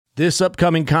This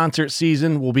upcoming concert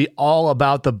season will be all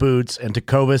about the boots, and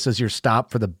Tecovas is your stop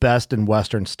for the best in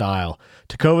Western style.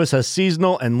 Tecovas has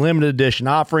seasonal and limited edition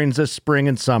offerings this spring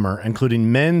and summer,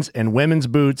 including men's and women's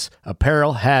boots,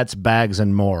 apparel, hats, bags,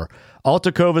 and more. All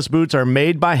Tecovas boots are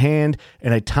made by hand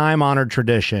in a time-honored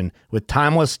tradition with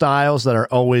timeless styles that are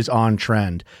always on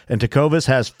trend. And Tecovas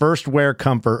has first wear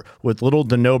comfort with little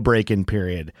to no break-in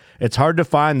period. It's hard to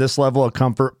find this level of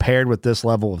comfort paired with this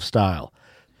level of style.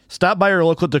 Stop by your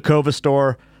local Tecovas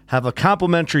store, have a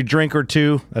complimentary drink or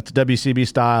two, that's WCB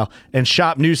style, and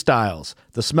shop new styles.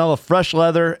 The smell of fresh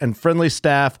leather and friendly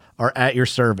staff are at your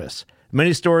service.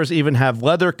 Many stores even have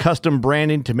leather custom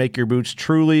branding to make your boots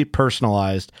truly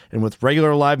personalized. And with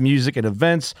regular live music and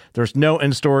events, there's no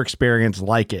in-store experience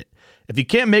like it. If you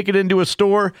can't make it into a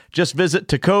store, just visit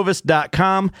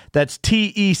tecovas.com. That's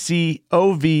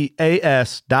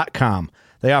TECOVAS.com.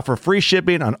 They offer free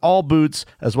shipping on all boots,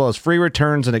 as well as free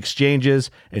returns and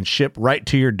exchanges, and ship right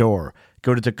to your door.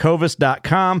 Go to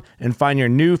tecovas.com and find your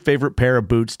new favorite pair of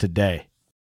boots today.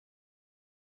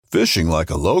 Fishing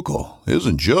like a local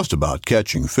isn't just about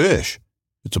catching fish.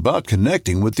 It's about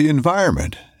connecting with the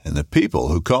environment and the people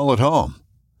who call it home.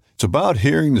 It's about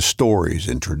hearing the stories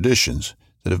and traditions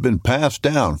that have been passed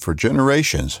down for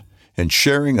generations and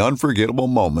sharing unforgettable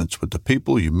moments with the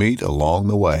people you meet along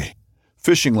the way.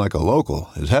 Fishing like a local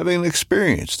is having an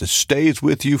experience that stays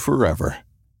with you forever.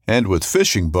 And with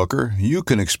Fishing Booker, you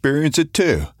can experience it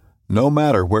too, no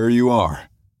matter where you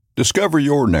are. Discover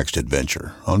your next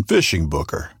adventure on Fishing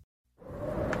Booker.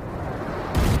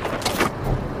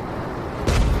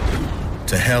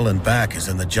 To hell and back is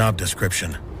in the job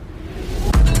description.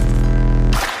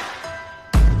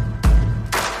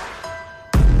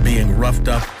 Being roughed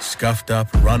up, scuffed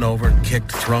up, run over,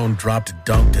 kicked, thrown, dropped,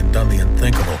 dunked, and done the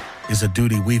unthinkable is a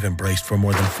duty we've embraced for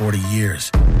more than 40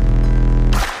 years.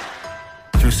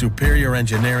 Through superior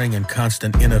engineering and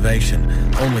constant innovation,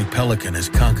 only Pelican has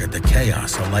conquered the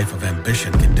chaos a life of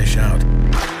ambition can dish out.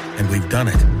 And we've done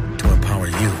it to empower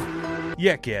you.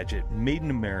 Yak Gadget, made in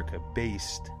America,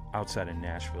 based outside of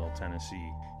Nashville,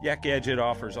 Tennessee. Yak Gadget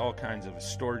offers all kinds of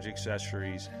storage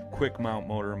accessories, quick mount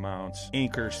motor mounts,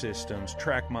 anchor systems,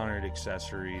 track mounted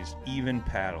accessories, even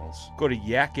paddles. Go to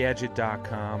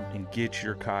yakgadget.com and get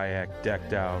your kayak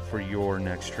decked out for your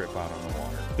next trip out on the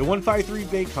water. The 153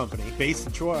 Bait Company, based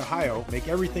in Troy, Ohio, make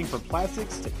everything from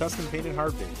plastics to custom painted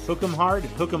hard baits. Hook 'em hard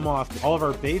and hook 'em often. All of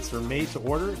our baits are made to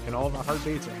order, and all of our hard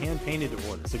baits are hand painted to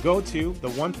order. So go to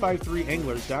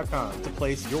the153anglers.com to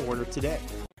place your order today.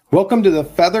 Welcome to the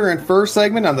Feather and Fur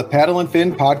segment on the Paddle and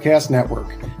Fin Podcast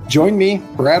Network. Join me,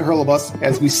 Brad Hurlbus,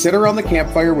 as we sit around the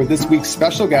campfire with this week's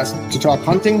special guest to talk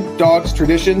hunting, dogs,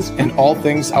 traditions, and all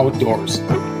things outdoors.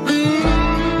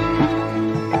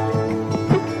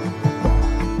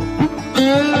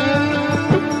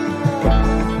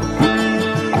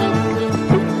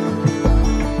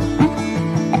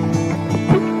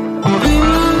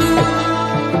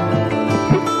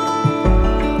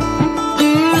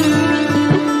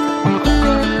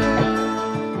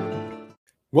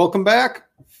 Welcome back,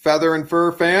 Feather and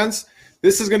Fur fans.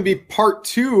 This is going to be part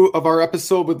 2 of our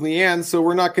episode with Leanne, so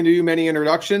we're not going to do many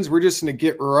introductions. We're just going to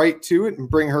get right to it and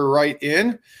bring her right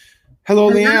in.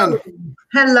 Hello, Leanne.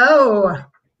 Hello.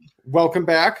 Welcome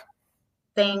back.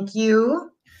 Thank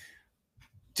you.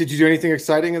 Did you do anything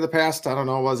exciting in the past? I don't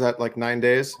know. Was that like 9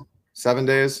 days, 7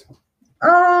 days?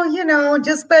 Oh,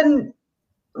 just been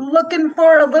looking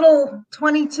for a little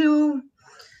 22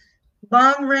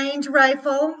 long range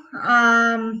rifle.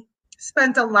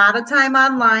 Spent a lot of time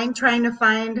online trying to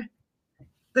find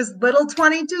this little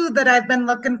 22 that I've been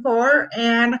looking for.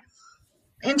 And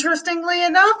interestingly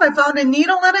enough, I found a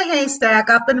needle in a haystack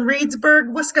up in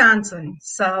Reedsburg, Wisconsin.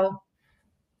 So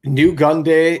New gun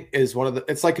day is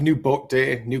it's like a new boat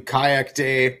day, new kayak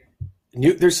day.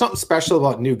 There's something special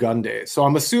about new gun day. So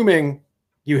I'm assuming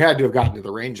you had to have gotten to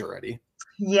the range already.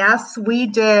 yes, we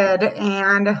did.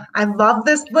 And I love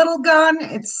this little gun.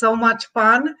 It's so much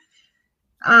fun.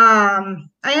 I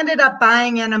ended up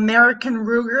buying an American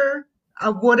Ruger,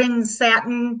 a wooden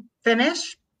satin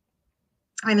finish.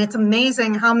 And it's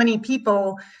amazing how many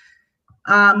people,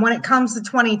 when it comes to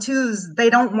 22s,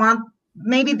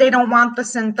 maybe they don't want the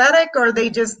synthetic, or they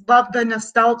just love the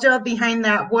nostalgia behind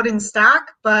that wooden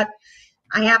stock. But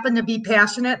I happen to be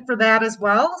passionate for that as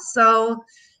well. So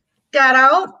got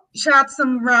out, shot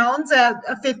some rounds at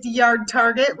a 50-yard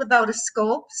target without a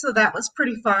scope. So that was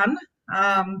pretty fun.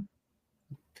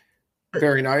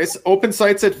 Very nice. Open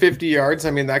sights at 50 yards.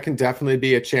 I mean, that can definitely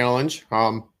be a challenge.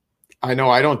 I know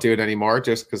I don't do it anymore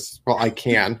just because, well, I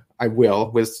can. I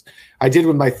will. I did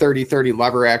with my 30-30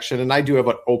 lever action, and I do have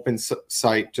an open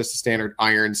sight, just a standard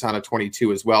irons on a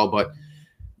 22 as well. But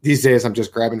these days I'm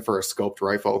just grabbing for a scoped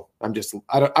rifle.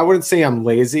 I wouldn't say I'm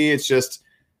lazy. It's just,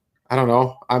 I don't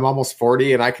know. I'm almost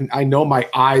 40 and I know my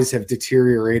eyes have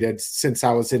deteriorated since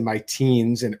I was in my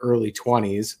teens and early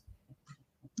 20s.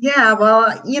 Yeah,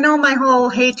 well, my whole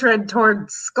hatred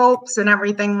towards scopes and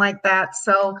everything like that.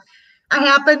 So I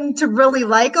happen to really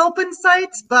like open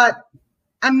sights, but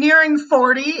I'm nearing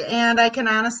 40 and I can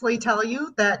honestly tell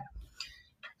you that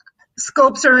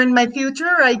scopes are in my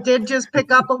future. I did just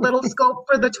pick up a little scope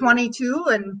for the 22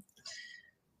 and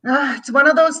it's one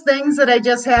of those things that I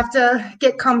just have to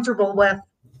get comfortable with.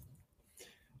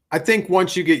 I think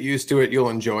once you get used to it, you'll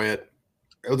enjoy it.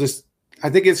 I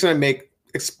think it's going to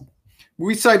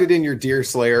we sighted in your Deer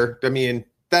Slayer. I mean,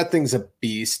 that thing's a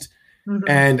beast. Mm-hmm.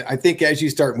 And I think as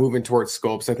you start moving towards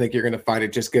scopes, I think you're going to find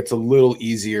it just gets a little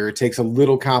easier. It takes a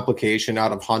little complication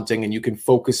out of hunting and you can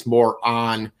focus more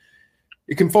on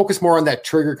that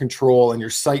trigger control, and your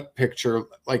sight picture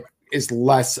is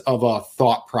less of a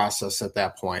thought process at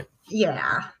that point.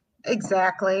 Yeah,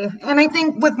 exactly. And I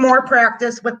think with more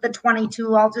practice with the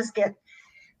 22, I'll just get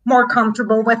more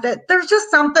comfortable with it. There's just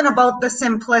something about the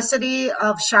simplicity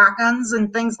of shotguns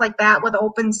and things like that with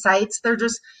open sights.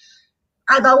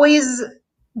 I've always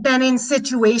been in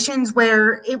situations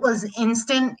where it was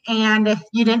instant and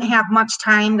you didn't have much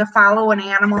time to follow an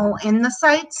animal in the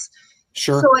sights.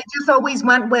 Sure. So I just always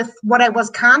went with what I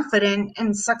was confident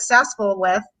and successful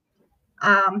with.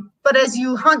 But as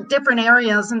you hunt different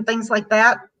areas and things like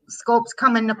that, scopes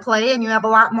come into play and you have a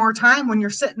lot more time when you're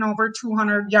sitting over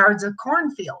 200 yards of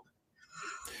cornfield.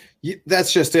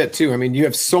 That's just it too. I mean, you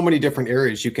have so many different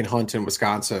areas you can hunt in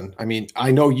Wisconsin. I mean, I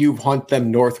know you've hunted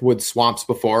them Northwood swamps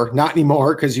before, not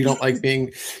anymore because you don't like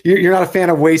you're not a fan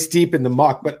of waist deep in the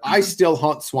muck, but I still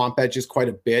hunt swamp edges quite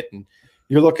a bit. And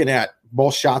you're looking at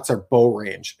both shots are bow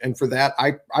range. And for that,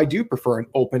 I do prefer an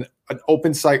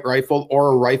open sight rifle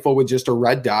or a rifle with just a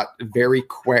red dot, very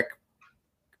quick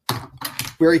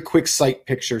sight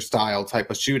picture style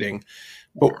type of shooting.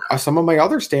 But some of my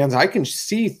other stands, I can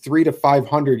see 300 to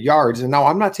 500 yards. And now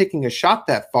I'm not taking a shot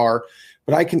that far,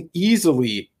 but I can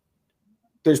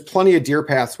there's plenty of deer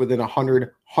paths within 100,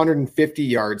 150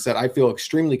 yards that I feel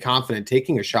extremely confident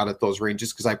taking a shot at those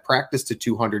ranges because I practice to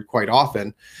 200 quite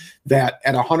often, that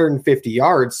at 150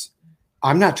 yards,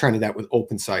 I'm not trying to do that with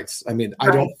open sights. I mean, right.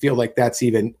 I don't feel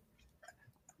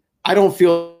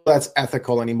that's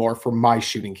ethical anymore for my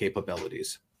shooting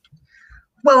capabilities.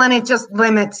 Well, and it just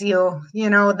limits you,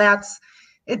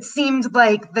 it seemed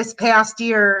like this past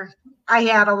year I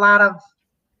had a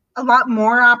lot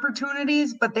more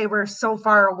opportunities, but they were so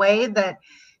far away that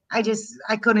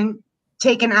I couldn't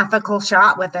take an ethical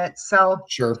shot with it. So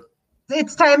sure,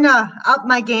 it's time to up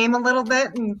my game a little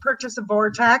bit and purchase a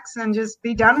Vortex and just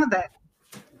be done with it.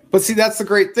 But see, that's the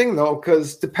great thing though,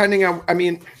 because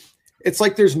it's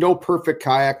like there's no perfect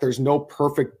kayak, there's no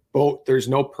perfect boat, there's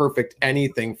no perfect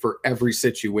anything for every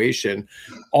situation.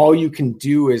 All you can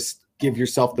do is give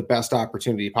yourself the best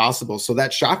opportunity possible. So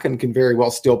that shotgun can very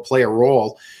well still play a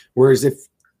role. Whereas if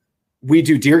we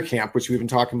do deer camp, which we've been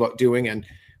talking about doing, and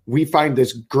we find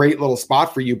this great little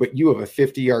spot for you, but you have a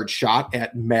 50-yard shot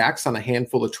at max on a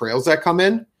handful of trails that come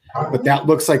in, but that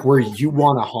looks like where you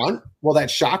want to hunt. Well, that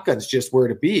shotgun's just where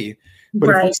to be. But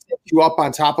right. If we set you up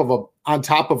on top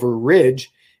of a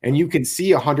ridge and you can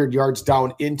see 100 yards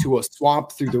down into a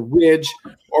swamp through the ridge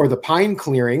or the pine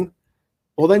clearing,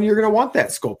 well, then you're going to want that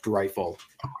scoped rifle.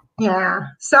 Yeah,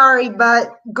 sorry,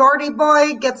 but Gordy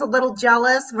boy gets a little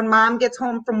jealous when mom gets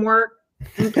home from work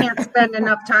and can't spend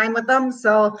enough time with them.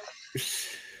 So,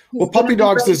 well, puppy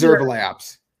dogs deserve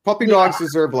laps. Puppy dogs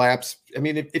deserve laps. I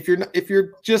mean, if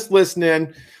you're just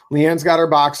listening, Leanne's got her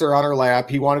boxer on her lap.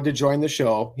 He wanted to join the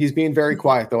show. He's being very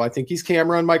quiet though. I think he's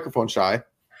camera and microphone shy.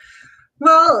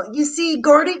 Well, you see,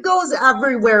 Gordy goes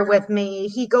everywhere with me.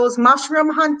 He goes mushroom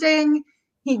hunting.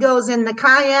 He goes in the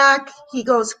kayak. He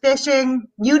goes fishing.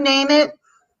 You name it.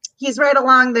 He's right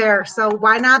along there. So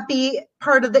why not be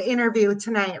part of the interview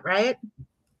tonight, right?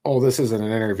 Oh, this isn't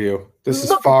an interview. This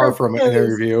is far from an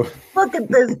interview. Look at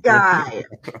this guy.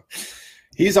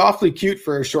 He's awfully cute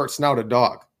for a short-snouted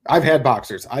dog. I've had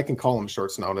boxers. I can call them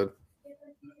short-snouted.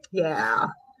 Yeah.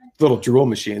 Little drool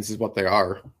machines is what they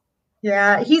are.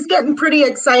 Yeah, he's getting pretty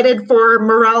excited for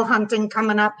morel hunting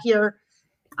coming up here.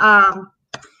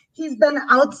 He's been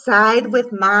outside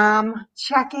with mom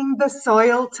checking the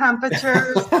soil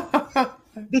temperatures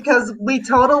because we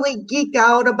totally geek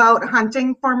out about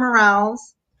hunting for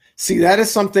morels. See, that is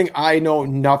something I know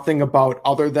nothing about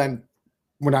other than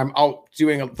when I'm out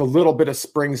doing the little bit of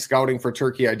spring scouting for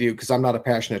turkey I do, because I'm not a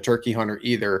passionate turkey hunter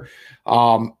either.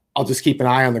 I'll just keep an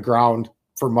eye on the ground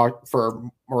for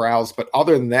morels. But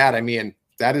other than that, I mean,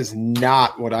 that is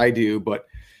not what I do. But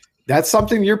that's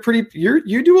something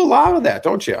you do a lot of that,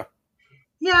 don't you?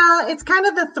 Yeah, it's kind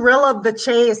of the thrill of the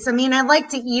chase. I mean, I like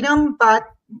to eat them, but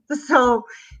so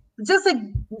just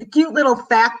a cute little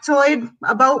factoid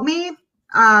about me.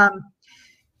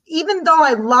 Even though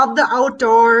I love the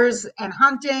outdoors and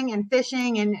hunting and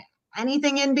fishing and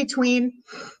anything in between,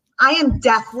 I am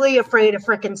deathly afraid of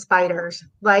freaking spiders.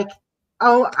 Like,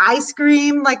 oh, I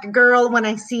scream like a girl when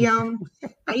I see them.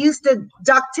 I used to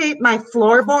duct tape my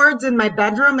floorboards in my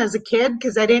bedroom as a kid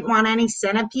because I didn't want any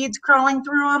centipedes crawling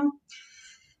through them.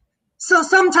 So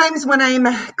sometimes when I'm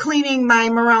cleaning my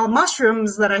morel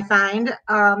mushrooms that I find,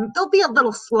 there'll be a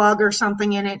little slug or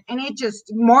something in it, and it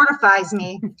just mortifies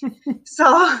me. So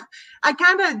I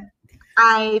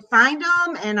find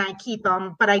them and I keep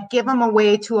them, but I give them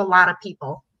away to a lot of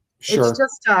people. Sure.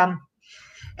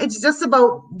 It's just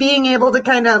about being able to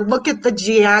kind of look at the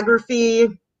geography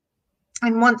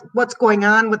and what's going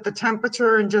on with the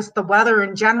temperature and just the weather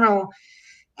in general,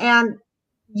 and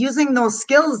using those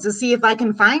skills to see if I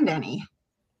can find any.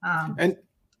 And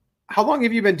how long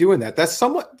have you been doing that? That's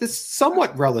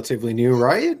somewhat relatively new,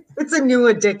 right? It's a new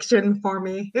addiction for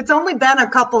me. It's only been a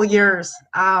couple years.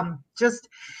 I'm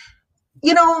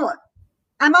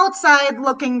outside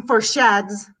looking for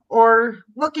sheds or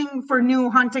looking for new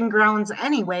hunting grounds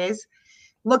anyways,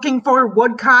 looking for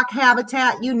woodcock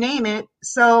habitat, you name it.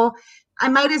 So I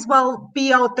might as well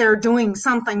be out there doing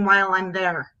something while I'm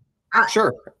there.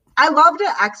 Sure. I love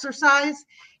to exercise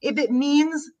if it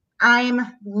means I'm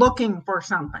looking for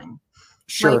something.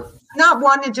 Sure. Like, not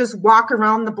one to just walk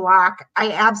around the block.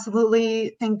 I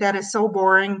absolutely think that is so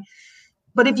boring.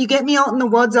 But if you get me out in the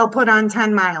woods, I'll put on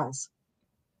 10 miles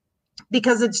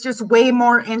because it's just way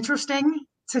more interesting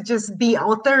to just be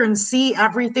out there and see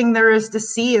everything there is to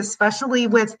see, especially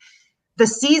with the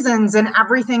seasons and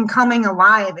everything coming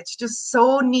alive. It's just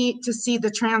so neat to see the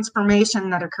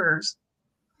transformation that occurs.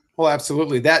 Well,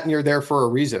 absolutely. That, and you're there for a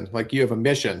reason. Like, you have a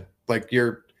mission. Like,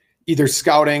 you're either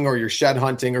scouting or you're shed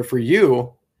hunting, or for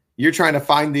you, you're trying to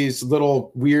find these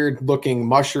little weird looking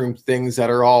mushroom things that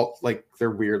are all like,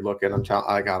 they're weird looking.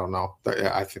 I don't know.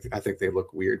 I think they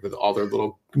look weird with all their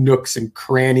little nooks and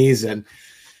crannies. And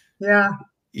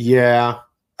yeah.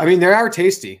 I mean, they are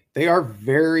tasty. They are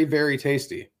very, very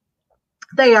tasty.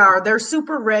 They are. They're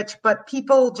super rich, but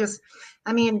people just,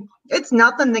 I mean, it's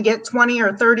nothing to get 20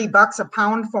 or 30 bucks a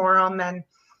pound for them. And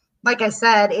like I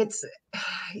said,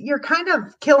 you're kind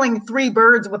of killing 3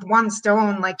 birds with one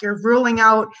stone. Like, you're ruling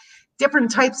out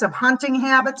different types of hunting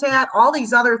habitat, all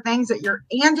these other things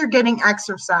you're getting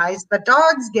exercise. The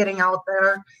dog's getting out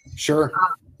there. Sure.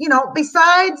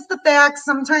 Besides the fact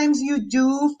sometimes you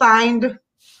do find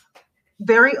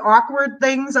very awkward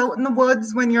things out in the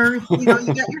woods when you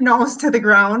get your nose to the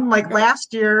ground. Like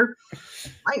last year,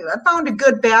 I found a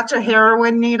good batch of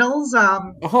heroin needles.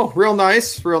 Real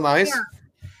nice. Yeah.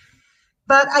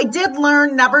 But I did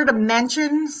learn never to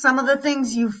mention some of the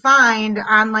things you find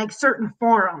on like certain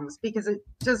forums, because it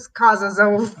just causes a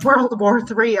World War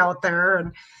III out there.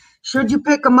 And should you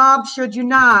pick them up? Should you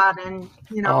not? And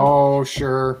Oh,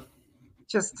 sure.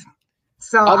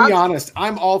 I'll be honest.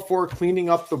 I'm all for cleaning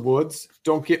up the woods.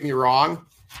 Don't get me wrong.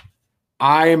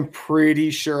 I am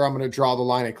pretty sure I'm going to draw the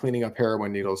line at cleaning up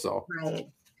heroin needles, though. Right.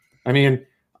 I mean,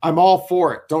 I'm all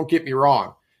for it. Don't get me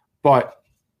wrong. But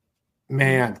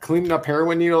man, cleaning up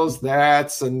heroin needles,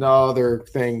 that's another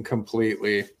thing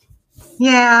completely.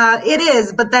 Yeah, it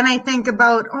is. But then I think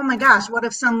about, oh my gosh, what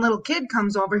if some little kid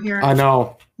comes over here? I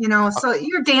know. So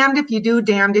you're damned if you do,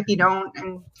 damned if you don't.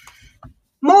 And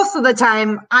most of the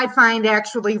time, I find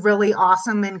actually really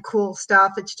awesome and cool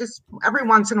stuff. It's just every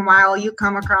once in a while you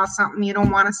come across something you don't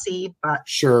want to see. But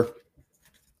sure.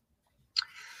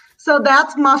 So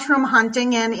that's mushroom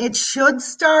hunting, and it should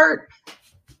start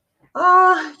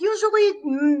usually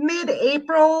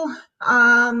mid-April.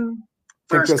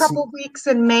 First couple weeks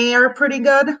in May are pretty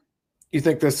good. You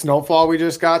think the snowfall we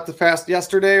just got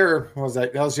yesterday, or was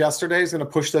that yesterday, is going to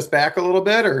push this back a little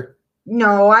bit, or?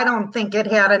 No, I don't think it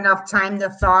had enough time to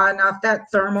thaw enough.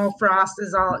 That thermofrost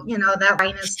is all, that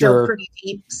line is still pretty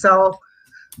deep. So,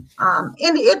 and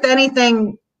if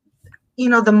anything,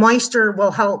 the moisture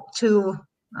will help too.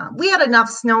 We had enough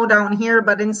snow down here,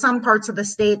 but in some parts of the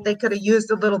state, they could have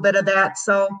used a little bit of that.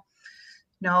 So,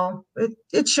 no,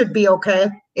 it should be okay.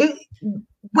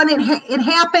 It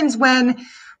happens when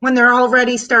they're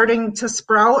already starting to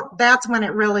sprout. That's when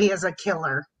it really is a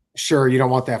killer. Sure, you don't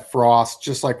want that frost,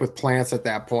 just like with plants at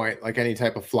that point, like any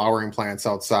type of flowering plants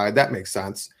outside. That makes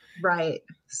sense. Right.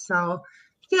 So,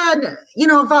 yeah,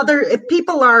 if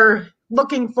people are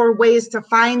looking for ways to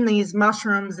find these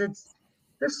mushrooms,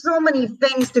 there's so many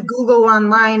things to Google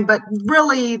online, but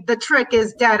really the trick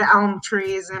is dead elm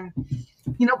trees. And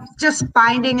just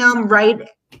finding them right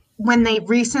when they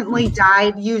recently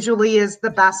died usually is the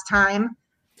best time.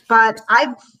 But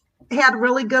I've had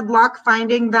really good luck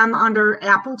finding them under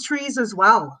apple trees as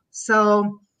well.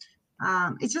 So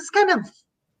it's just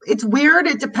it's weird.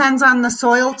 It depends on the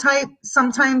soil type.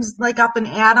 Sometimes like up in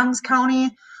Adams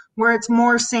County, where it's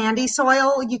more sandy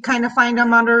soil, you kind of find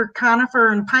them under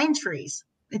conifer and pine trees.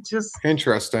 It's just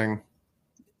interesting.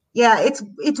 Yeah, it's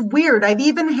weird. I've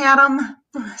even had them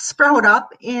sprout up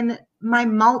in my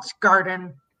mulch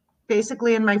garden,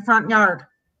 basically in my front yard.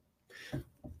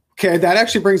 Okay, that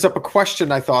actually brings up a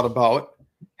question I thought about.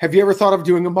 Have you ever thought of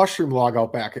doing a mushroom log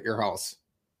out back at your house?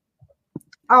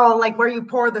 Oh, like where you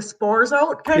pour the spores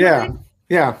out kind of thing?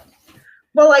 Yeah.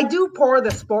 Well, I do pour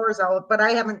the spores out, but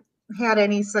I haven't had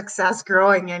any success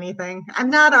growing anything. I'm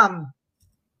not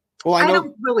well, I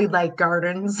don't really like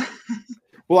gardens.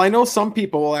 Well, I know some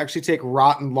people will actually take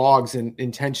rotten logs and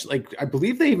intentionally, like I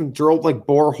believe they even drilled like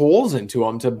bore holes into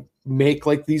them to make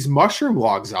like these mushroom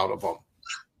logs out of them.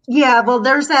 Yeah, well,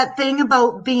 there's that thing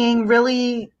about being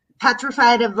really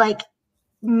petrified of like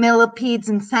millipedes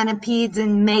and centipedes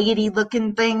and maggoty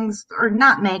looking things, or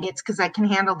not maggots because I can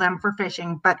handle them for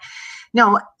fishing, but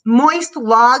no, moist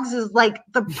logs is like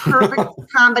the perfect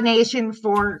combination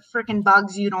for freaking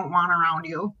bugs you don't want around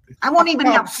you. I won't even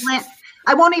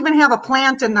have a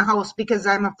plant in the house because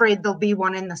I'm afraid there'll be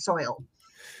one in the soil.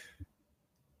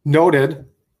 Noted.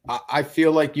 I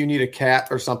feel like you need a cat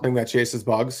or something that chases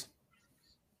bugs.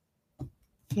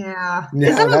 Yeah.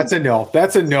 No, that's a no.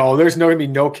 That's a no. There's going to be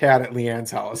no cat at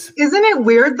Leanne's house. Isn't it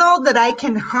weird though that I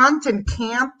can hunt and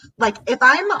camp? Like if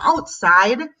I'm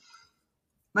outside,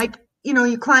 like,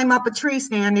 you climb up a tree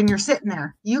stand and you're sitting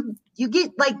there, you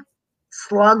get like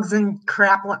slugs and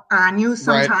crap on you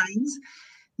sometimes. Right.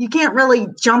 You can't really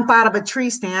jump out of a tree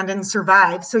stand and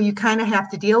survive. So you kind of have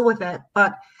to deal with it.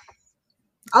 But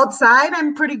outside,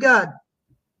 I'm pretty good.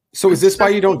 So is this why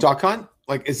you don't duck hunt?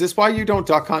 Like, is this why you don't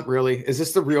duck hunt, really? Is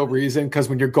this the real reason? Because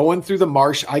when you're going through the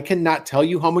marsh, I cannot tell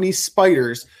you how many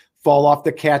spiders fall off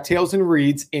the cattails and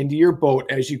reeds into your boat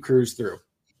as you cruise through.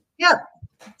 Yep.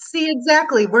 See,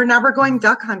 exactly. We're never going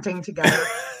duck hunting together.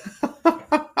 I'm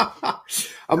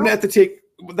going to have to take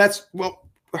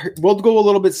we'll go a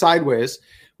little bit sideways.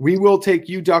 We will take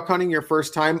you duck hunting your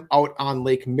first time out on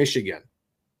Lake Michigan.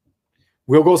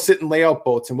 We'll go sit in layout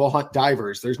boats and we'll hunt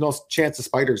divers. There's no chance of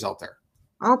spiders out there.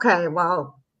 Okay,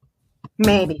 well,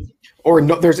 maybe. Or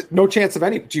no, there's no chance of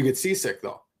any. Do you get seasick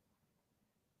though?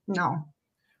 No.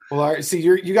 Well, all right, see,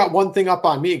 you got one thing up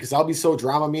on me because I'll be so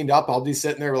Drama-meaned up. I'll be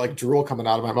sitting there with like drool coming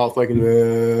out of my mouth like.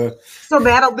 So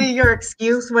that'll be your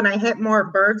excuse when I hit more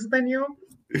birds than you?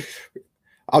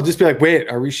 I'll just be like, wait,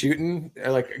 are we shooting?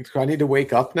 Like, do I need to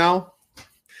wake up now?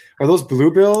 Are those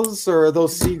bluebills or are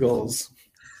those seagulls?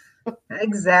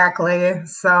 Exactly.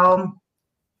 So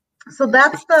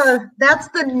that's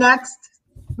the next,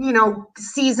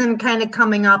 season kind of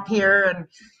coming up here. And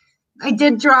I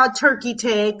did draw turkey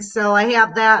tags, so I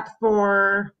have that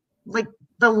for like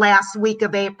the last week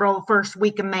of April, first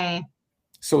week of May.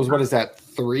 So what is that,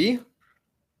 3?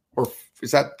 Or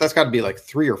is that's got to be like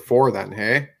 3 or 4 then,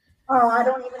 hey? Oh, I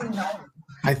don't even know.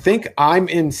 I think I'm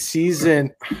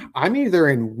either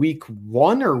in week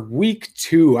 1 or week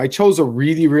 2. I chose a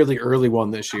really, really early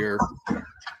one this year.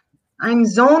 I'm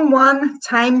zone 1,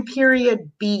 time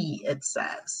period B, it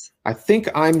says. I think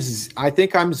I'm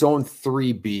zone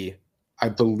 3B, I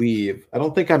believe. I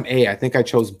don't think I'm A. I think I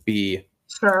chose B.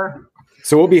 Sure.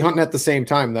 So we'll be hunting at the same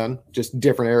time then, just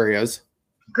different areas.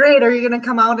 Great. Are you going to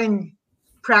come out and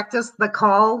practice the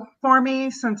call for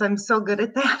me since I'm so good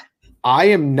at that? I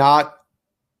am not.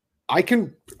 I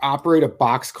can operate a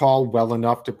box call well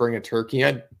enough to bring a turkey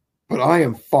in, but I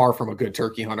am far from a good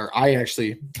turkey hunter.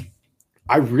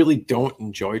 I really don't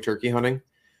enjoy turkey hunting.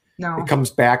 No. It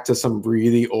comes back to some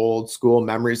really old school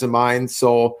memories of mine.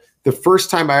 So the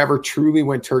first time I ever truly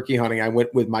went turkey hunting, I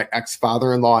went with my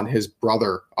ex-father-in-law and his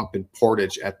brother up in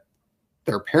Portage at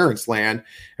their parents' land.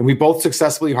 And we both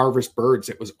successfully harvested birds.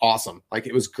 It was awesome. Like,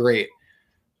 it was great.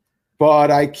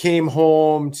 But I came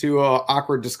home to an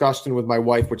awkward discussion with my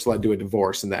wife, which led to a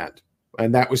divorce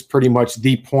and that was pretty much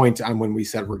the point on when we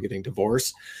said we're getting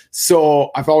divorced. So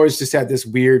I've always just had this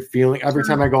weird feeling. Every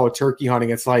time I go turkey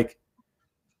hunting, it's like,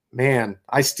 man,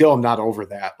 I still am not over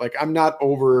that. Like, I'm not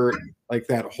over like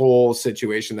that whole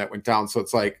situation that went down. So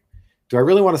it's like, do I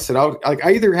really want to sit out? Like,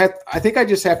 I think I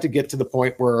just have to get to the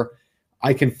point where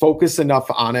I can focus enough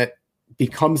on it,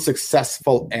 become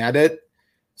successful at it,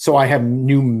 So I have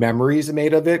new memories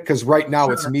made of it. Cause right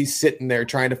now it's me sitting there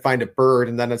trying to find a bird.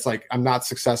 And then it's like, I'm not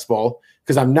successful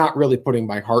because I'm not really putting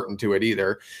my heart into it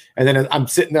either. And then I'm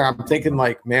sitting there, I'm thinking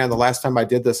like, man, the last time I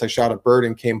did this, I shot a bird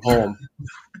and came home.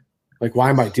 Like,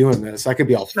 why am I doing this? I could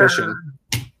be out fishing.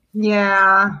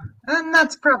 Yeah. And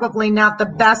that's probably not the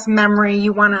best memory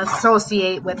you want to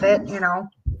associate with it, you know.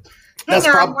 Hang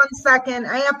on 1 second.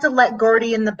 I have to let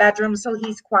Gordy in the bedroom so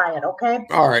he's quiet, okay?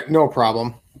 All right, no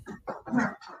problem.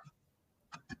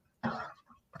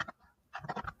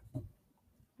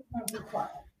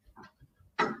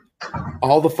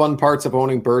 All the fun parts of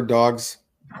owning bird dogs.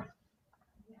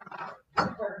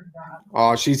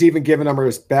 Oh, she's even given him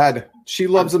his bed. She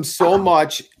loves him so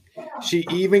much. She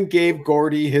even gave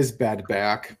Gordy his bed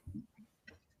back.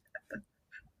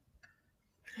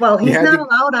 Well, he's not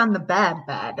allowed on the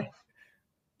bed.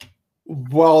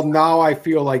 Well, now I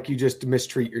feel like you just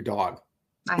mistreat your dog.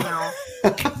 I know.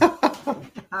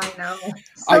 I know.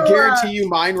 So, I guarantee you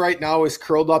mine right now is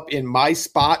curled up in my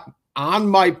spot on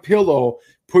my pillow,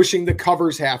 pushing the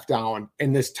covers half down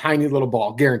in this tiny little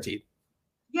ball. Guaranteed.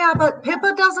 Yeah, but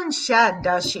Pippa doesn't shed,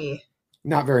 does she?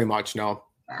 Not very much, no.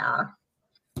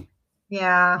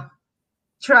 Yeah.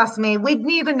 Trust me, we'd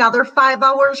need another 5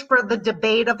 hours for the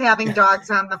debate of having dogs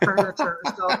on the furniture.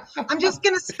 So I'm just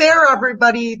going to spare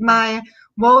everybody my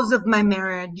woes of my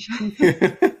marriage.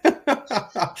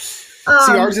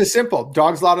 See, ours is simple.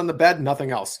 Dogs allowed on the bed,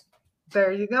 nothing else.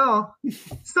 There you go.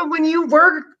 So when you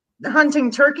were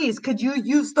hunting turkeys, could you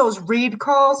use those reed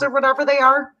calls or whatever they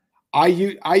are? I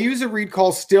use a reed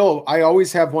call still. I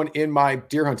always have one in my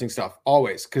deer hunting stuff,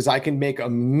 always, because I can make a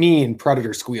mean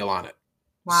predator squeal on it.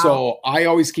 Wow. So I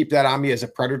always keep that on me as a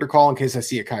predator call in case I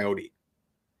see a coyote.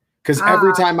 Because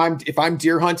every time if I'm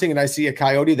deer hunting and I see a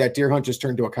coyote, that deer hunt just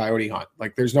turned to a coyote hunt.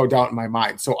 Like there's no doubt in my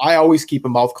mind. So I always keep a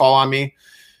mouth call on me.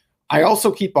 I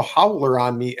also keep a howler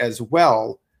on me as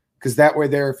well. Because that way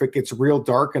there, if it gets real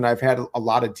dark and I've had a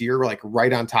lot of deer like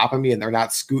right on top of me and they're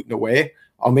not scooting away,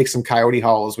 I'll make some coyote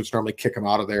howls, which normally kick them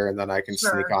out of there. And then I can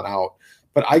sneak on out.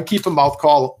 But I keep a mouth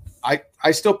call. I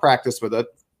still practice with it.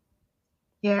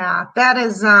 Yeah, that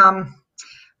is,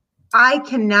 I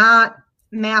cannot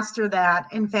master that.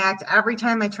 In fact, every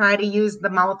time I try to use the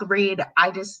mouth reed,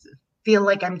 I just feel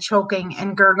like I'm choking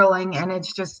and gurgling, and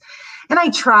it's just, and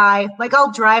I try, like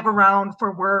I'll drive around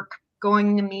for work,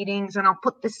 going to meetings, and I'll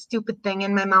put this stupid thing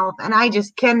in my mouth, and I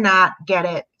just cannot get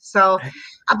it. So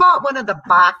I bought one of the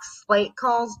box slate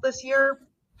calls this year.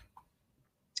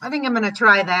 I think I'm going to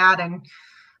try that, and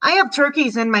I have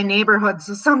turkeys in my neighborhood,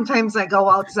 so sometimes I go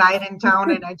outside in town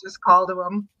and I just call to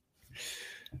them.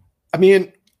 I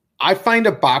mean, I find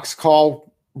a box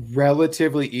call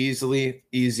relatively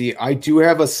easy. I do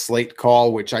have a slate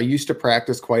call, which I used to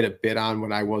practice quite a bit on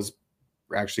when I was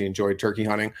actually enjoyed turkey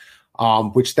hunting,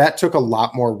 which that took a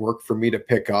lot more work for me to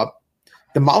pick up.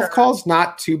 The mouth call's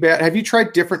not too bad. Have you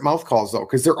tried different mouth calls though?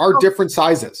 Because there are different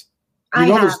sizes. I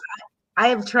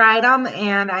have tried them,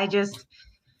 and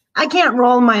I can't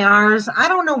roll my R's. I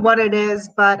don't know what it is,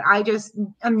 but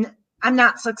I'm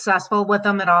not successful with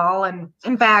them at all. And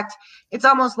in fact, it's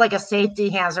almost like a safety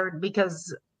hazard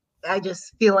because I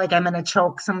just feel like I'm in a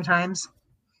choke sometimes.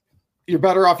 You're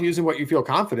better off using what you feel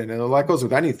confident in. And that goes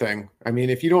with anything. I mean,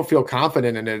 if you don't feel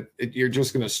confident in it, you're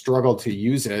just going to struggle to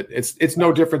use it. It's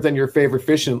no different than your favorite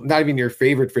fishing, not even your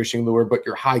favorite fishing lure, but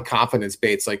your high confidence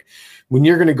baits. Like when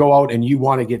you're going to go out and you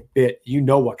want to get bit, you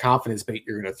know what confidence bait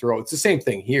you're going to throw. It's the same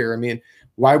thing here. I mean,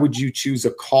 why would you choose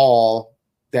a call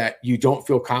that you don't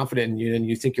feel confident in and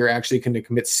you think you're actually going to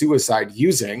commit suicide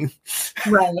using?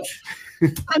 Right.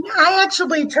 I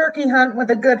actually turkey hunt with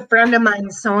a good friend of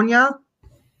mine, Sonia.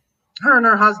 Her and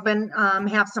her husband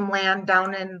have some land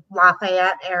down in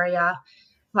Lafayette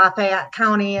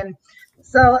County. And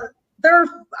so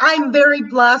I'm very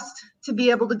blessed to be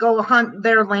able to go hunt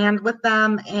their land with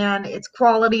them. And it's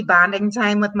quality bonding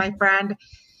time with my friend.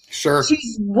 Sure.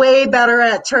 She's way better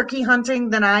at turkey hunting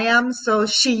than I am. So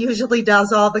she usually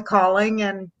does all the calling.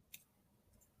 And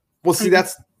well, see,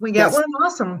 we get one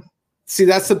awesome. See,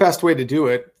 that's the best way to do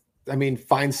it. I mean,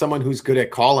 find someone who's good at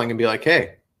calling and be like,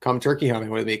 hey, come turkey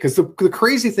hunting with me. Because the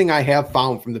crazy thing I have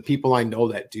found from the people I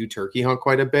know that do turkey hunt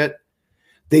quite a bit,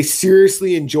 they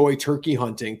seriously enjoy turkey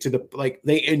hunting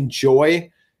they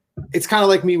enjoy. It's kind of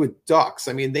like me with ducks.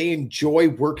 I mean, they enjoy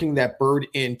working that bird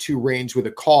into range with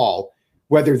a call,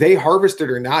 whether they harvest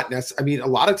it or not. I mean, a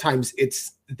lot of times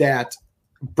it's that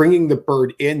bringing the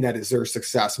bird in that is their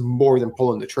success more than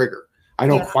pulling the trigger. I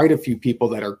know quite a few people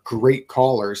that are great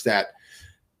callers that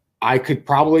I could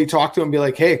probably talk to them and be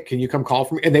like, hey, can you come call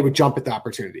for me? And they would jump at the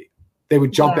opportunity. They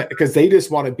would jump at because they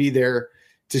just want to be there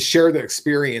to share the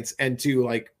experience and to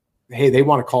like hey, they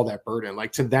want to call that bird in.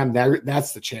 Like to them,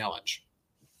 that's the challenge.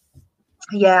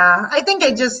 Yeah, I think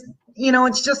it's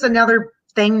just another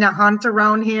thing to hunt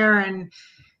around here, and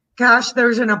gosh,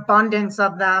 there's an abundance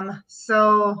of them.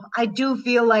 So I do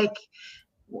feel like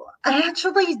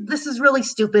this is really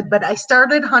stupid, but I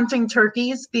started hunting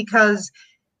turkeys because,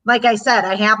 like I said,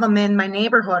 I have them in my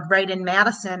neighborhood right in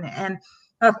Madison. And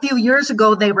a few years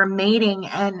ago, they were mating,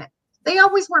 and they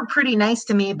always were pretty nice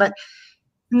to me, but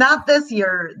not this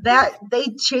year. That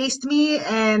they chased me,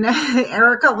 and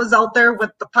Erica was out there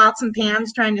with the pots and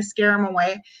pans trying to scare them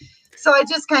away. So I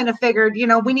just kind of figured,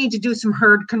 we need to do some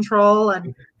herd control.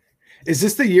 And is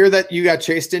this the year that you got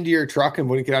chased into your truck and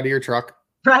wouldn't get out of your truck?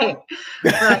 Right.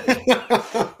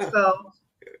 So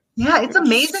yeah, it's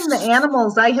amazing the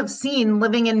animals I have seen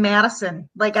living in Madison.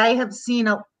 Like I have seen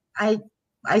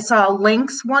I saw a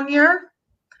lynx one year.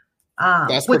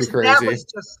 That's pretty crazy. That was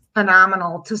just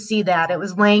phenomenal to see that. It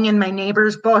was laying in my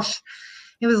neighbor's bush.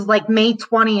 It was like May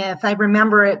 20th. I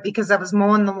remember it because I was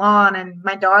mowing the lawn and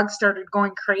my dog started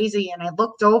going crazy, and I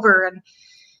looked over and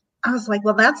I was like,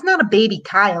 well, that's not a baby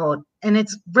coyote. And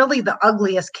it's really the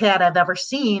ugliest cat I've ever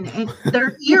seen. And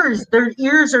their ears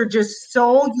are just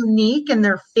so unique, and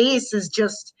their face is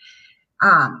just,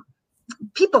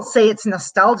 people say it's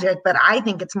nostalgic, but I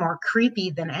think it's more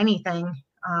creepy than anything.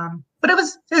 But it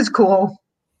was cool.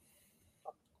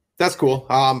 That's cool.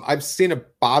 I've seen a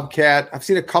bobcat. I've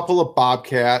seen a couple of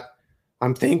bobcat.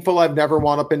 I'm thankful I've never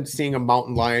wound up in seeing a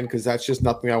mountain lion, because that's just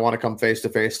nothing I want to come face to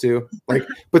face to. Like,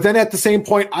 but then at the same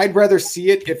point, I'd rather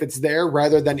see it if it's there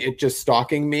rather than it just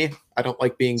stalking me. I don't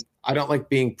like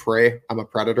being prey. I'm a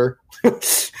predator.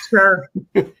 Sure.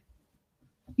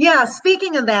 Yeah.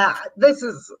 Speaking of that, this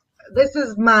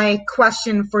is my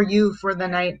question for you for the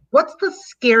night. What's the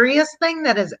scariest thing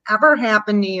that has ever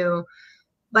happened to you,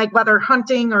 like whether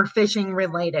hunting or fishing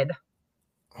related?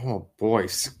 Oh boy,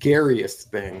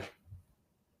 scariest thing.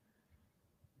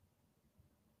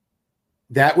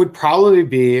 That would probably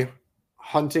be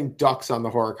hunting ducks on the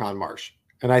Horicon Marsh.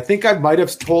 And I think I might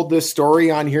have told this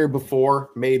story on here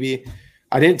before, maybe.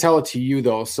 I didn't tell it to you,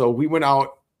 though. So we went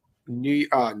out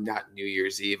not New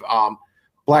Year's Eve,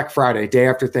 Black Friday, day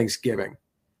after Thanksgiving.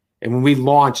 And when we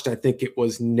launched, I think it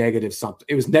was negative something.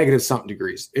 It was negative something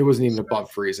degrees. It wasn't even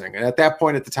above freezing. And at that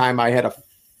point at the time, I had a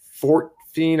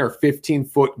 14 or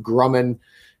 15-foot Grumman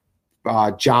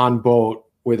John boat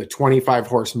with a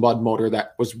 25-horse mud motor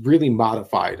that was really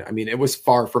modified. I mean, it was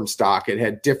far from stock. It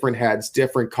had different heads,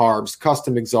 different carbs,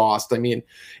 custom exhaust. I mean,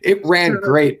 it ran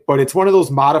great, but it's one of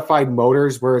those modified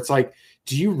motors where it's like,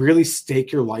 do you really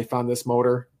stake your life on this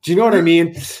motor? Do you know what I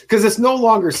mean? Because it's no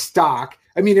longer stock.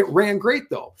 I mean, it ran great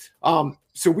though.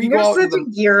 So we go out. You're such a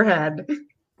gearhead.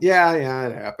 Yeah,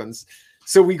 it happens.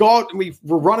 So we go out and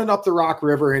we're running up the Rock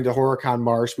River into Horicon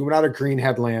Marsh. We went out of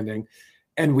Greenhead Landing.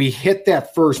 And we hit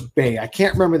that first bay. I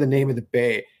can't remember the name of the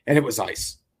bay, and it was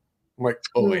ice. I'm like,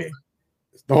 oh, wait.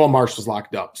 The whole marsh was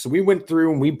locked up. So we went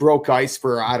through and we broke ice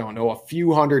for, I don't know, a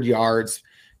few hundred yards,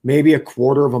 maybe a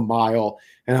quarter of a mile.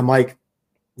 And I'm like,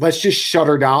 let's just shut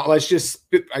her down. Let's just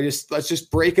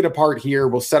break it apart here.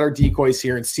 We'll set our decoys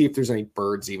here and see if there's any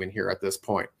birds even here at this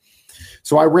point.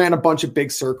 So I ran a bunch of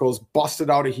big circles, busted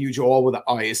out a huge hole with the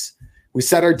ice. We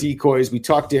set our decoys. We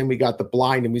tucked in. We got the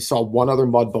blind, and we saw one other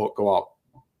mud boat go out.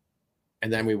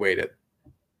 And then we waited,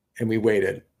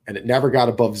 and it never got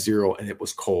above zero, and it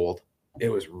was cold. It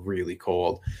was really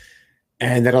cold.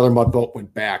 And that other mud boat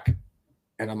went back,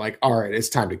 and I'm like, all right, it's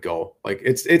time to go. Like,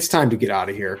 it's time to get out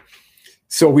of here.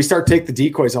 So we start to take the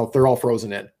decoys out. They're all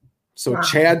frozen in. So wow.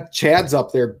 Chad's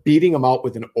up there beating them out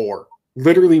with an oar,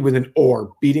 literally with an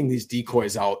oar, beating these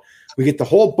decoys out. We get the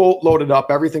whole boat loaded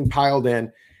up, everything piled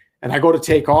in, and I go to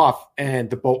take off, and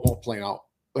the boat won't plane out.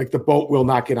 Like the boat will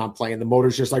not get on plane. The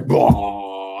motor's just like,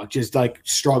 blah, just like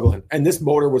struggling. And this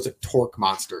motor was a torque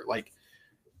monster. Like,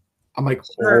 I'm like,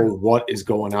 oh, what is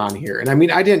going on here? And I mean,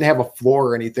 I didn't have a floor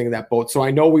or anything in that boat. So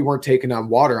I know we weren't taking on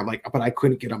water. I'm like, but I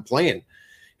couldn't get on plane.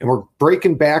 And we're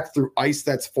breaking back through ice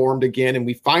that's formed again. And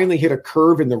we finally hit a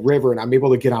curve in the river, and I'm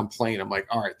able to get on plane. I'm like,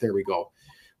 all right, there we go.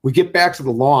 We get back to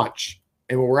the launch.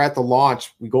 And when we're at the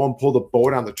launch, we go and pull the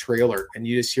boat on the trailer, and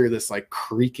you just hear this like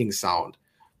creaking sound.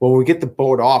 When we get the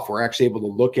boat off, we're actually able to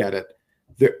look at it.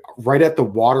 Right at the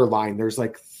water line, there's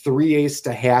like 3/8 to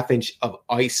 1/2 inch of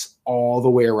ice all the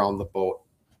way around the boat.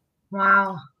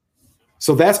 Wow.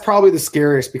 So that's probably the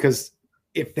scariest, because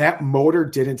if that motor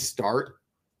didn't start,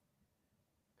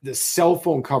 the cell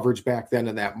phone coverage back then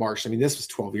in that marsh, I mean, this was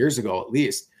 12 years ago at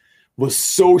least, was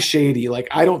so shady. Like,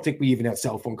 I don't think we even had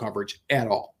cell phone coverage at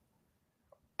all.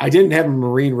 I didn't have a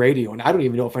marine radio, and I don't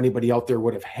even know if anybody out there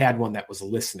would have had one that was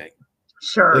listening.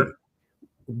 Sure. Like,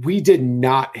 we did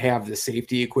not have the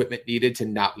safety equipment needed to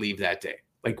not leave that day.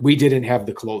 Like, we didn't have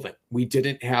the clothing. We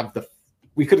didn't have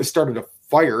we could have started a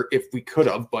fire if we could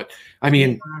have, but I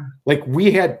mean, like,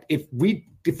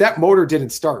 if that motor didn't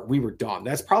start, we were done.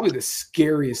 That's probably the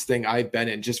scariest thing I've been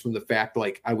in, just from the fact,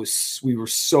 like, we were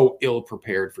so ill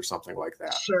prepared for something like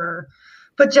that. Sure.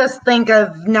 But just think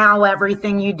of now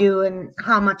everything you do and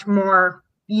how much more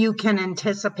you can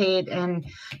anticipate, and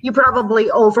you probably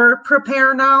over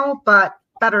prepare now, but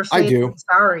better safe than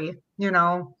sorry,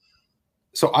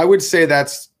 So I would say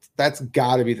that's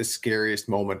got to be the scariest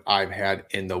moment I've had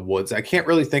in the woods. I can't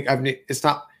really think.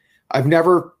 I've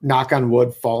never, knock on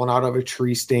wood, fallen out of a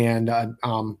tree stand,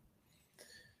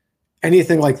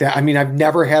 anything like that. I mean, I've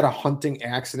never had a hunting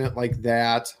accident like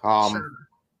that. Sure.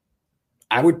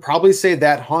 I would probably say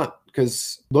that hunt,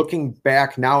 because looking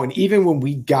back now, and even when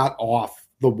we got off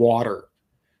the water,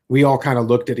 we all kind of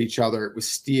looked at each other. It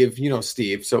was Steve,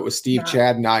 Steve. So it was Steve, yeah.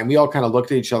 Chad, and I, and we all kind of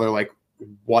looked at each other like,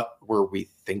 what were we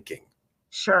thinking?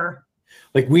 Sure.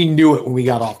 Like, we knew it when we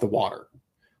got off the water.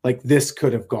 Like, this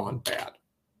could have gone bad.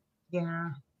 Yeah.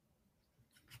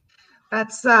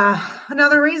 That's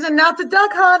another reason not to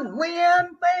duck hunt,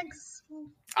 Leanne. Thanks.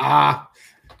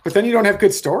 But then you don't have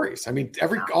good stories. I mean,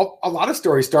 a lot of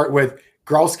stories start with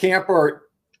grouse camp or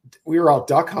we were out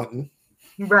duck hunting.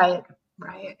 Right.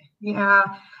 Yeah.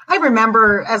 I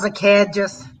remember as a kid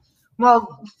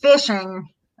fishing.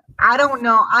 I don't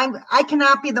know. I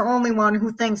cannot be the only one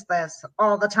who thinks this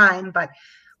all the time, but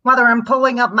whether I'm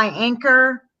pulling up my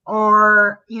anchor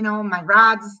or, my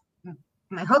rods,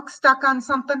 my hook stuck on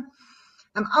something,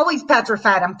 I'm always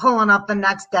petrified I'm pulling up the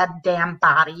next dead damn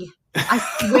body. I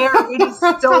swear it is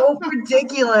so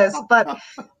ridiculous, but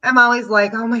I'm always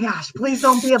like, oh my gosh, please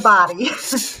don't be a body.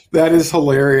 That is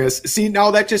hilarious. See,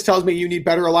 now that just tells me you need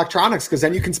better electronics, because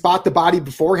then you can spot the body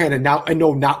beforehand and now I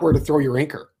know not where to throw your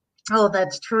anchor. Oh,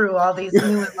 that's true. All these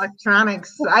new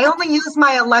electronics. I only use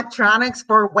my electronics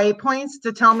for waypoints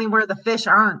to tell me where the fish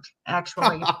aren't,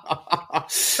 actually.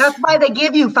 That's why they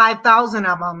give you 5,000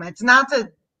 of them. It's not to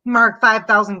mark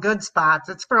 5,000 good spots.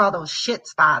 It's for all those shit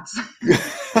spots.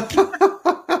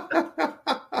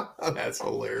 That's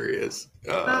hilarious.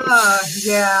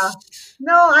 Yeah.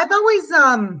 No, I've always,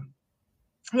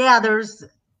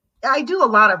 I do a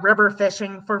lot of river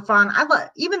fishing for fun.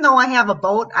 Even though I have a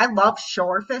boat, I love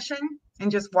shore fishing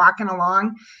and just walking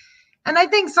along. And I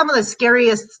think some of the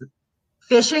scariest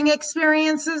fishing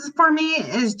experiences for me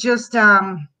is just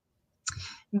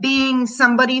being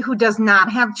somebody who does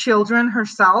not have children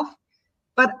herself,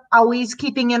 but always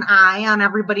keeping an eye on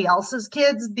everybody else's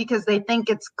kids because they think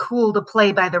it's cool to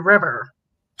play by the river.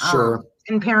 Sure.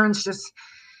 And parents just,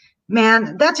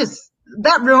 man,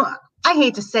 I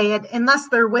hate to say it, unless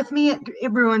they're with me,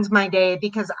 it ruins my day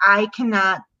because I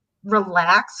cannot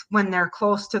relax when they're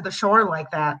close to the shore like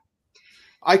that.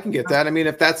 I can get that. I mean,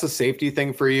 if that's a safety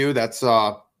thing for you, that's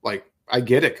I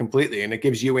get it completely. And it